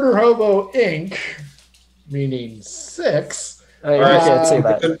one Murder Hobo Inc., meaning 6. You can't see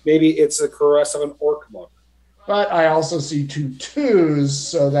that. Maybe it's a caress of an orc lover. But I also see 2 2s,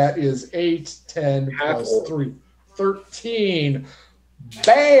 so that is 8, 10 Half plus orc. 3. 13.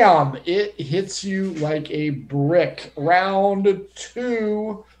 Bam! It hits you like a brick. Round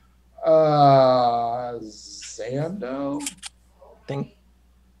 2. Xando? Think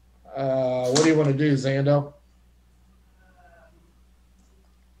What do you want to do, Xando?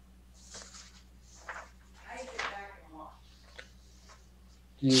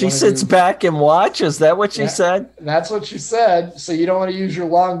 she sits back and watches. Is that what she said? That's what she said. So you don't want to use your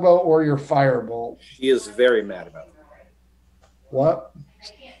longbow or your firebolt. She is very mad about it. What?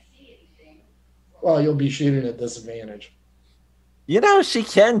 Well, you'll be shooting at disadvantage. You know, she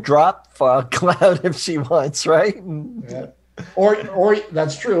can drop Fog Cloud if she wants, right? Yeah. Or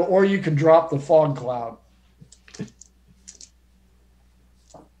that's true. Or you can drop the fog cloud.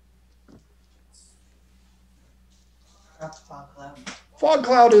 Drop the fog cloud. Fog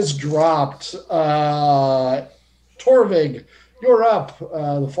cloud is dropped. Torvig, you're up.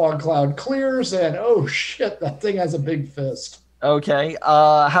 The fog cloud clears, and oh shit, that thing has a big fist. Okay.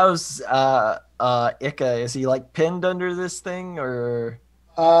 How's Ika? Is he like pinned under this thing, or?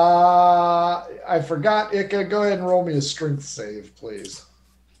 I forgot, Ika. Go ahead and roll me a strength save, please.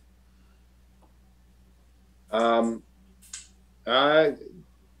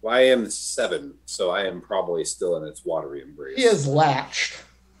 I am 7, so I am probably still in its watery embrace. He is latched.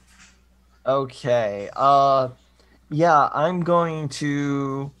 Okay. Yeah, I'm going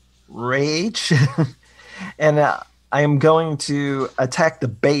to rage, and I am going to attack the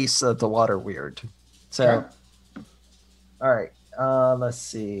base of the water weird. So, Okay. all right. Let's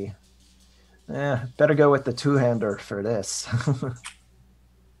see. Better go with the two-hander for this.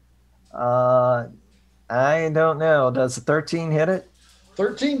 I don't know. Does 13 hit it?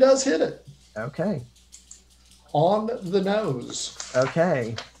 13 does hit it. Okay. On the nose.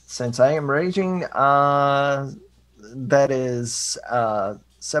 Okay. Since I am raging, that is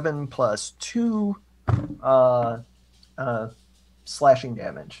 7 plus 2 slashing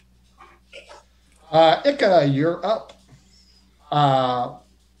damage. Ika, you're up.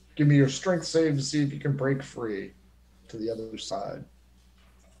 Give me your strength save to see if you can break free to the other side.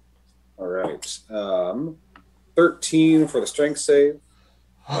 All right. 13 for the strength save.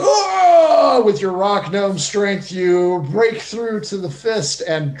 With your rock gnome strength, you break through to the fist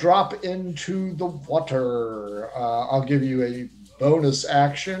and drop into the water. I'll give you a bonus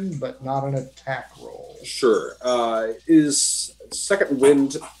action, but not an attack roll. Sure. Is second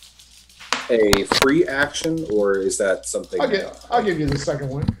wind a free action, or is that something? I'll give you the second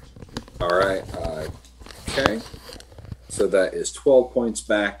one. All right. Okay. So that is 12 points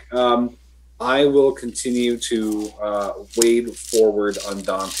back. I will continue to wade forward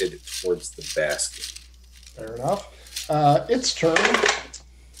undaunted towards the basket. Fair enough. Its turn.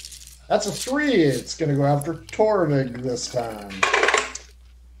 That's a 3. It's going to go after Torvig this time.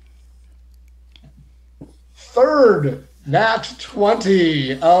 Third nat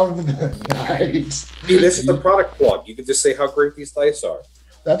 20 of the night. Hey, this is the product plug. You can just say how great these dice are.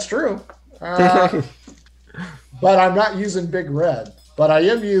 That's true. But I'm not using Big Red. But I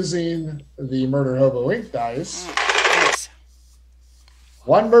am using the Murder Hobo Ink dice. Nice.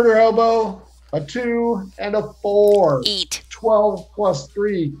 1 Murder Hobo, a 2, and a 4. Eat. 12 plus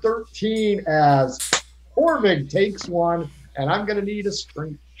 3, 13 as Torvig takes 1, and I'm going to need a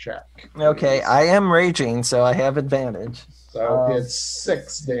strength check. Okay, I am raging, so I have advantage. So it's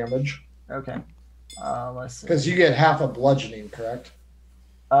 6 damage. Okay. Let's see. Because you get half a bludgeoning, correct?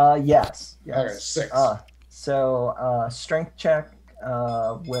 Yes. Okay, 6. So strength check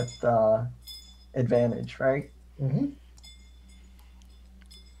with advantage, right? Mm-hmm.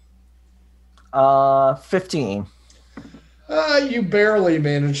 15. You barely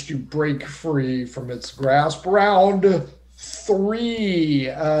managed to break free from its grasp. Round 3.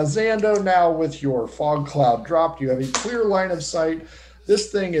 Xando, now with your fog cloud dropped, you have a clear line of sight.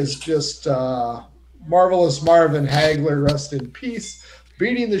 This thing is just Marvelous Marvin Hagler, rest in peace,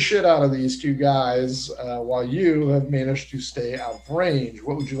 beating the shit out of these two guys while you have managed to stay out of range.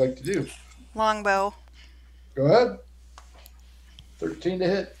 What would you like to do? Longbow. Go ahead. 13 to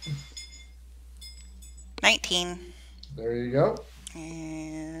hit. 19. There you go.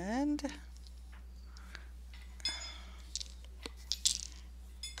 And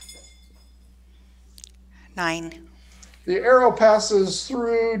 9. The arrow passes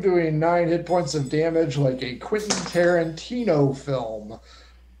through, doing 9 hit points of damage like a Quentin Tarantino film.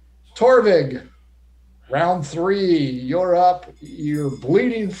 Torvig, round 3. You're up. You're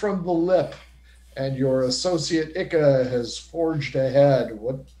bleeding from the lip, and your associate Ika has forged ahead.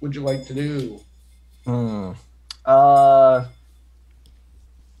 What would you like to do?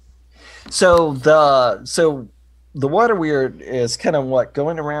 So the water weird is kind of what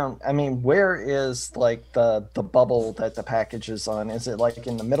going around. I mean, where is like the bubble that the package is on? Is it like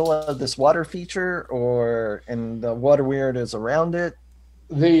in the middle of this water feature, or and the water weird is around it?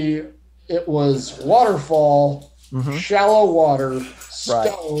 It was waterfall, shallow water,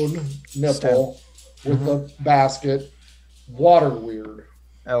 stone nipple with a basket, water weird.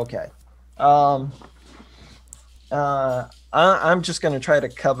 Okay. I'm just going to try to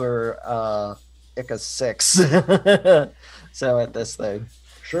cover Ika 6. So at this thing.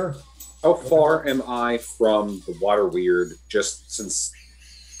 Sure. How far am I from the water weird, just since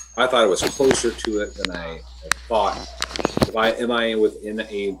I thought it was closer to it than I thought? Am I within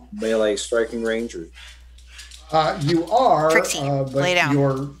a melee striking range? Or? You are, Trixie, lay but down.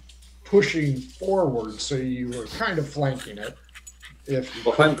 you're pushing forward, so you are kind of flanking it. If you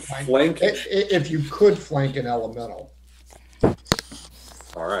Well, I'm could flanking. if you could flank an elemental.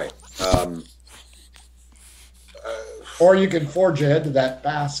 All right. Or you can forge ahead to that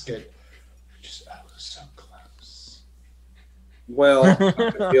basket. Just, I was so close. Well, I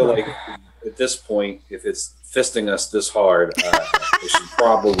feel like at this point, if it's fisting us this hard, we should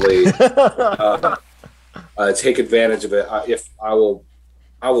probably take advantage of it. If I will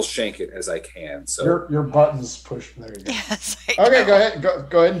shank it as I can. So your buttons push. There you go. Yes, Okay, go ahead.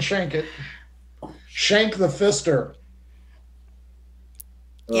 Go ahead and shank it. Shank the fister.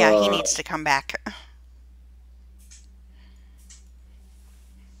 Yeah, he needs to come back.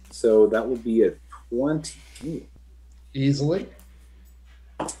 So that would be a 20 Easily.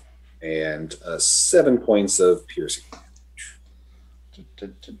 and 7 points of piercing.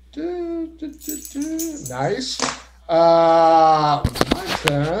 Nice. My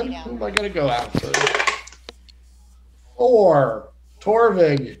turn. Who am I going to go after? 4.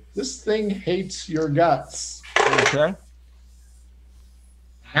 Torvig. This thing hates your guts. Okay.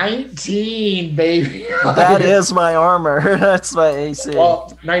 19, baby. That is my armor. That's my AC.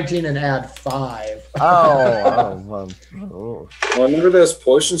 Well, 19 and add 5. Oh. Well, remember those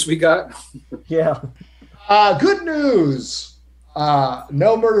potions we got? Yeah. Good news.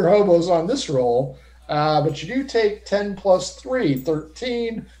 No murder hobos on this roll, but you do take 10 plus 3,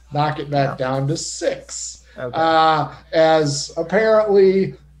 13, knock it back down to 6. Okay. As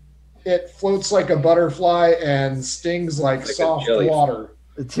apparently it floats like a butterfly and stings like soft water.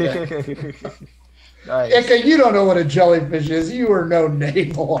 Nice. Ika, you don't know what a jellyfish is. You are no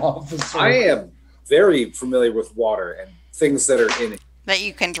naval officer. I am very familiar with water and things that are in it. That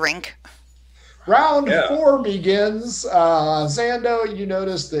you can drink. Round 4 begins. Zando, you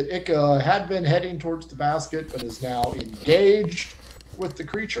notice that Ika had been heading towards the basket, but is now engaged with the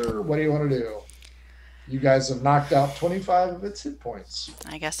creature. What do you want to do? You guys have knocked out 25 of its hit points.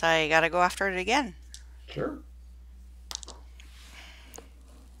 I guess I gotta go after it again. Sure.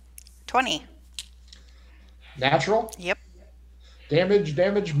 20. Natural? Yep.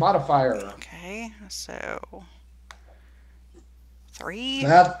 Damage modifier. Okay, so 3,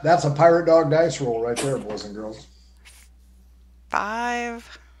 That's a pirate dog dice roll right there, boys and girls.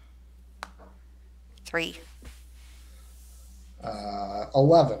 5, 3.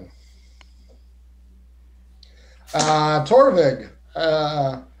 11. Torvig,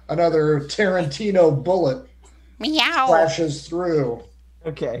 another Tarantino bullet Meow. flashes through.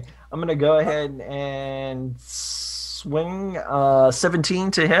 Okay. I'm going to go ahead and swing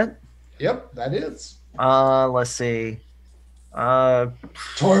 17 to hit. Yep, that is. Let's see.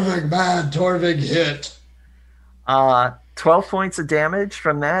 Torvig mad, Torvig hit. 12 points of damage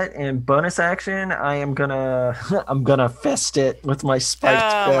from that, and bonus action, I'm gonna fist it with my spiked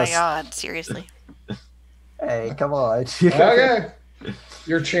Oh my fist. god, seriously. Hey, come on. Okay.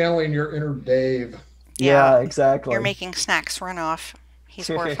 You're channeling your inner Dave. Yeah, exactly. You're making Snacks run off. He's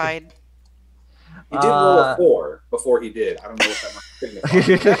horrified. He did roll a 4 before he did. I don't know what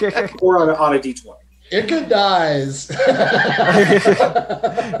that might be. 4 on a d20. Ika dies.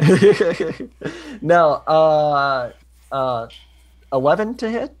 No, 11 to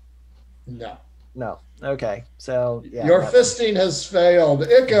hit? No. No. Okay, so yeah. Your fisting has failed.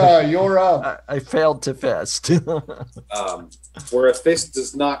 Ika, you're up. I failed to fist. Where a fist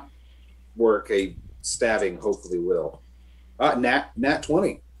does not work, a stabbing hopefully will. Nat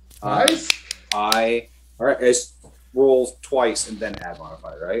 20. Nice. All right. It rolls twice and then add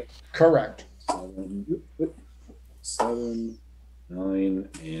modifier, right? Correct. 7, 9,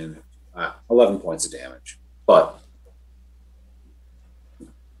 and 11 points of damage. But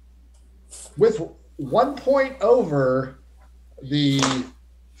With 1 point over, the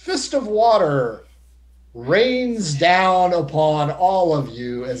fist of water rains down upon all of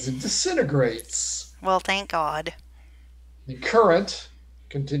you as it disintegrates. Well, thank God. The current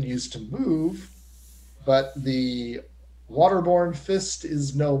continues to move, but the waterborne fist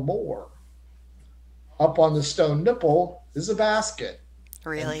is no more. Up on the stone nipple is a basket.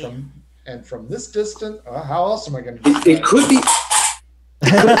 Really? And from this distance, how else am I going to do it could be.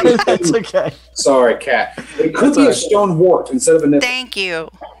 That's okay. Sorry, Cat. It could be a stone wart instead of a nipple. Thank you.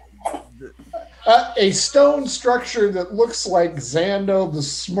 A stone structure that looks like Xando the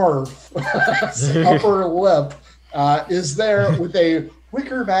Smurf upper lip is there with a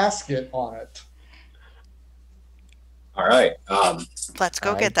wicker basket on it. All right. Let's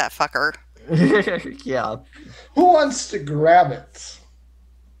go get that fucker. Yeah. Who wants to grab it?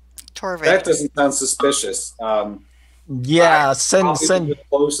 Torvik. That doesn't sound suspicious. Yeah, I'll send. be the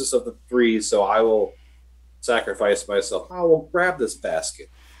closest of the 3, so I will sacrifice myself. I will grab this basket.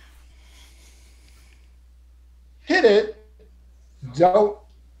 Hit it. Don't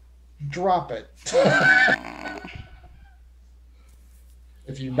drop it.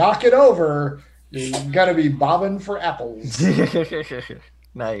 If you knock it over, you're gonna be bobbing for apples.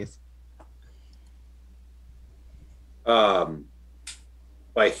 Nice.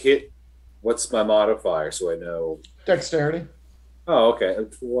 If I hit, what's my modifier so I know? Dexterity. Oh, okay.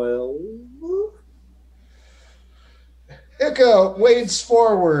 12. Ika wades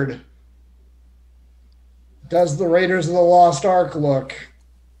forward. Does the Raiders of the Lost Ark look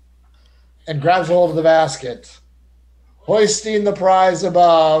and grabs hold of the basket. Hoisting the prize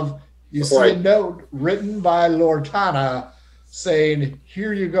above, you see a note written by Lortana saying,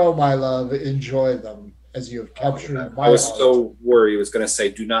 "Here you go, my love. Enjoy them as you have captured my heart." I was so worried he was going to say,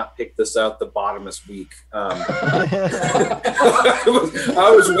 "Do not pick this out. The bottom is weak." I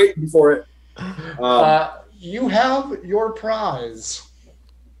was waiting for it. You have your prize.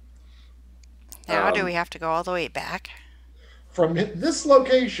 Now do we have to go all the way back? From this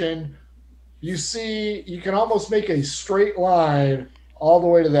location, you see, you can almost make a straight line all the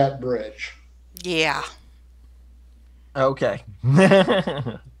way to that bridge. Yeah. Okay.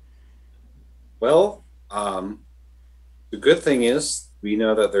 Well, the good thing is we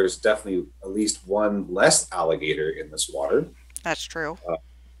know that there's definitely at least one less alligator in this water. That's true.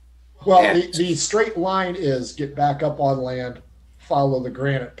 Well, the straight line is get back up on land, follow the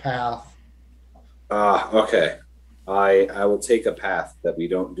granite path. Okay. I will take a path that we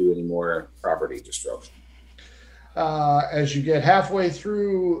don't do any more property destruction. As you get halfway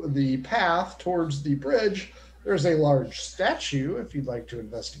through the path towards the bridge, there's a large statue if you'd like to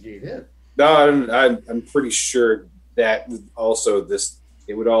investigate it. No, I'm pretty sure that also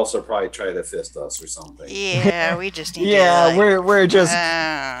it would also probably try to fist us or something. Yeah, we just need yeah, to we're just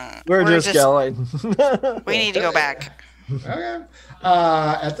going. We need to go back. Okay.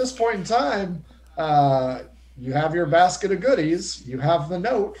 At this point in time, you have your basket of goodies. You have the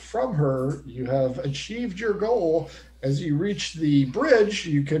note from her. You have achieved your goal. As you reach the bridge,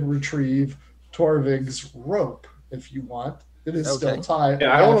 you can retrieve Torvig's rope if you want. It is still tied.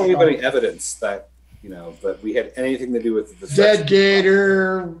 Yeah, I don't want to leave any evidence that that we had anything to do with the dead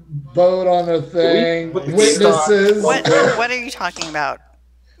gator, boat on a thing, witnesses. What are you talking about?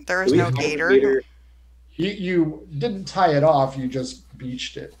 There is no gator. You didn't tie it off. You just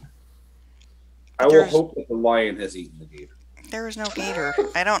beached it. I will hope that the lion has eaten the gator. There is no gator.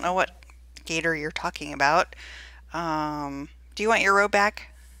 I don't know what gator you're talking about. Do you want your rope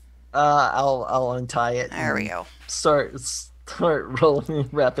back? I'll untie it. There we go. Start rolling,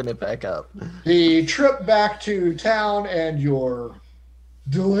 wrapping it back up. The trip back to town and your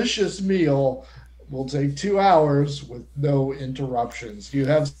delicious meal will take 2 hours with no interruptions. You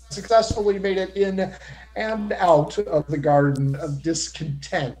have successfully made it in and out of the Garden of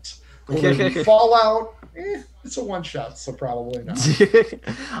Discontent. Will there be fallout? It's a one-shot, so probably not.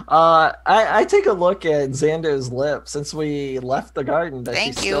 I take a look at Xander's lip since we left the garden. Does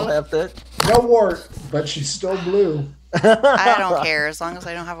she still have that? No wart, but she's still blue. I don't care. As long as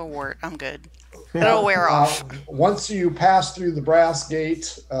I don't have a wart, I'm good. It'll wear off. Once you pass through the brass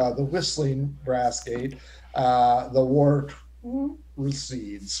gate, the whistling brass gate, the wart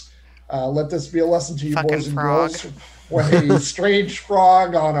recedes. Let this be a lesson to you, boys and girls. When a strange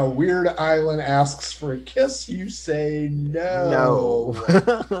frog on a weird island asks for a kiss, you say no.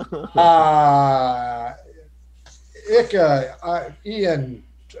 Ika, Ian,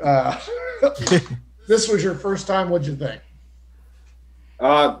 this was your first time. What'd you think?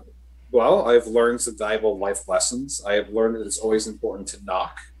 Well, I've learned some valuable life lessons. I have learned that it's always important to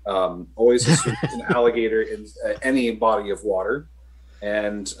knock. Always assume an alligator in any body of water.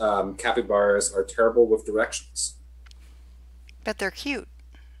 And capybaras are terrible with directions. But they're cute.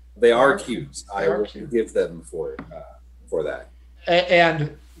 They are cute. I will give them for that.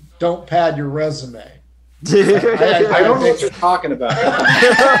 And don't pad your resume. I don't know what you're talking about.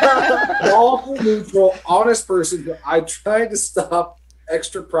 Lawful, neutral, honest person. I tried to stop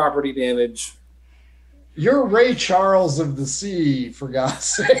extra property damage. You're Ray Charles of the sea, for God's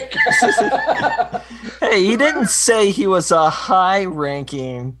sake. Hey, he didn't say he was a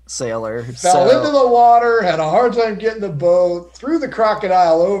high-ranking sailor. Fell into the water, had a hard time getting the boat, threw the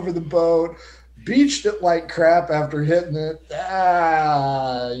crocodile over the boat, beached it like crap after hitting it.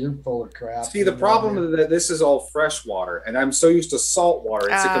 You're full of crap. See, the problem is that this is all fresh water, and I'm so used to salt water.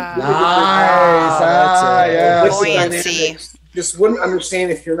 It's a completely different buoyancy. Just wouldn't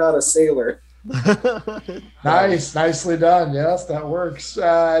understand if you're not a sailor. Nicely done. Yes, that works.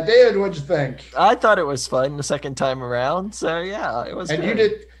 David, what'd you think? I thought it was fun the second time around. So yeah, it was. And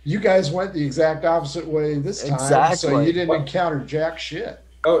good. you guys went the exact opposite way this time. Exactly. So you didn't encounter jack shit.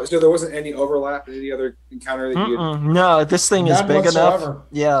 Oh, so there wasn't any overlap in any other encounter that you? No, this thing is big enough.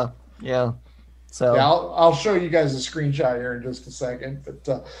 Yeah. So Yeah, I'll show you guys a screenshot here in just a second.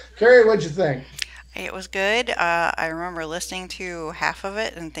 But Carrie, what'd you think? It was good. I remember listening to half of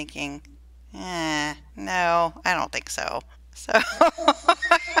it and thinking, no, I don't think so. So,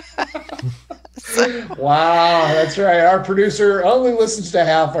 so Wow, that's right. Our producer only listens to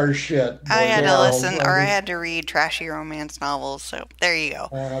half our shit, I boys had and to yeah, girls. listen, or I had to read trashy romance novels. So there you go.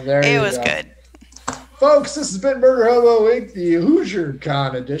 There It you was go. good. Folks, this has been Murder Hobo Inc., the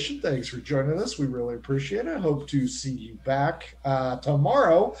Whosyercon edition. Thanks for joining us. We really appreciate it. Hope to see you back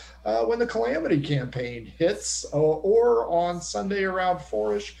tomorrow when the Calamity campaign hits, or on Sunday around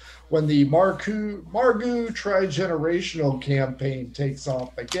 4-ish when the Margu Trigenerational campaign takes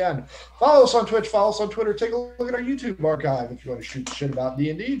off again. Follow us on Twitch, follow us on Twitter, take a look at our YouTube archive. If you want to shoot the shit about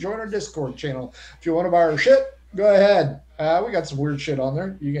D&D, join our Discord channel. If you want to buy our shit, go ahead. We got some weird shit on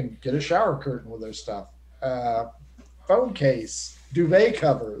there. You can get a shower curtain with their stuff. Phone case, duvet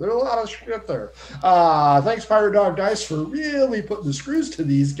cover. There's a lot of shit there. Thanks, Pirate Dog Dice, for really putting the screws to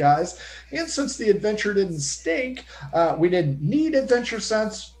these guys. And since the adventure didn't stink, we didn't need adventure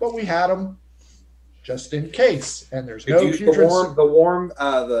scents, but we had them just in case. And there's no putrid...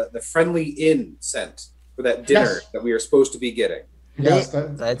 the friendly inn scent for that dinner that we are supposed to be getting. Yes,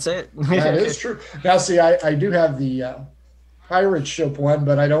 that's it. That is true. Now, see, I do have the pirate ship one,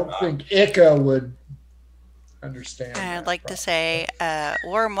 but I don't think Ika would understand. I'd like to say,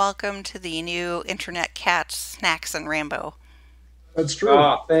 warm welcome to the new internet cats, Snacks and Rambo. That's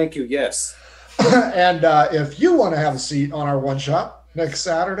true. Thank you. Yes. And if you want to have a seat on our one shot next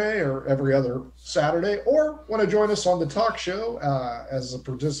Saturday or every other Saturday, or want to join us on the talk show as a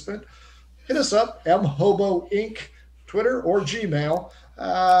participant, hit us up, mhobo inc, Twitter or Gmail.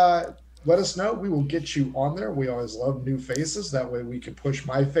 Let us know. We will get you on there. We always love new faces. That way we can push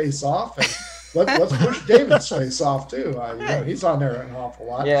my face off, and let's push David's face off too. He's on there an awful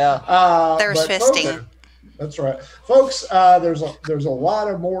lot. Yeah. There's fisting. Folks, that's right, folks. There's a lot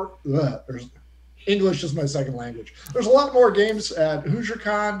of more. English is my second language. There's a lot more games at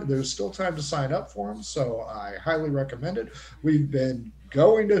Whosyercon. There's still time to sign up for them, so I highly recommend it. We've been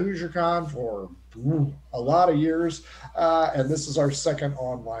going to Whosyercon for a lot of years, and this is our second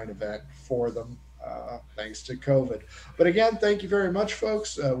online event for them, thanks to COVID. But again, thank you very much,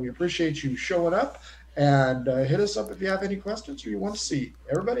 folks. We appreciate you showing up, and hit us up if you have any questions or you want to see.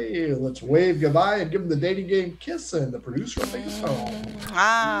 Everybody, let's wave goodbye and give them the dating game kiss, and the producer will take us home.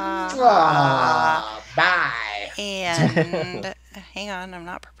 Bye. And hang on, I'm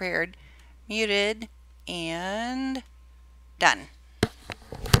not prepared. Muted and done.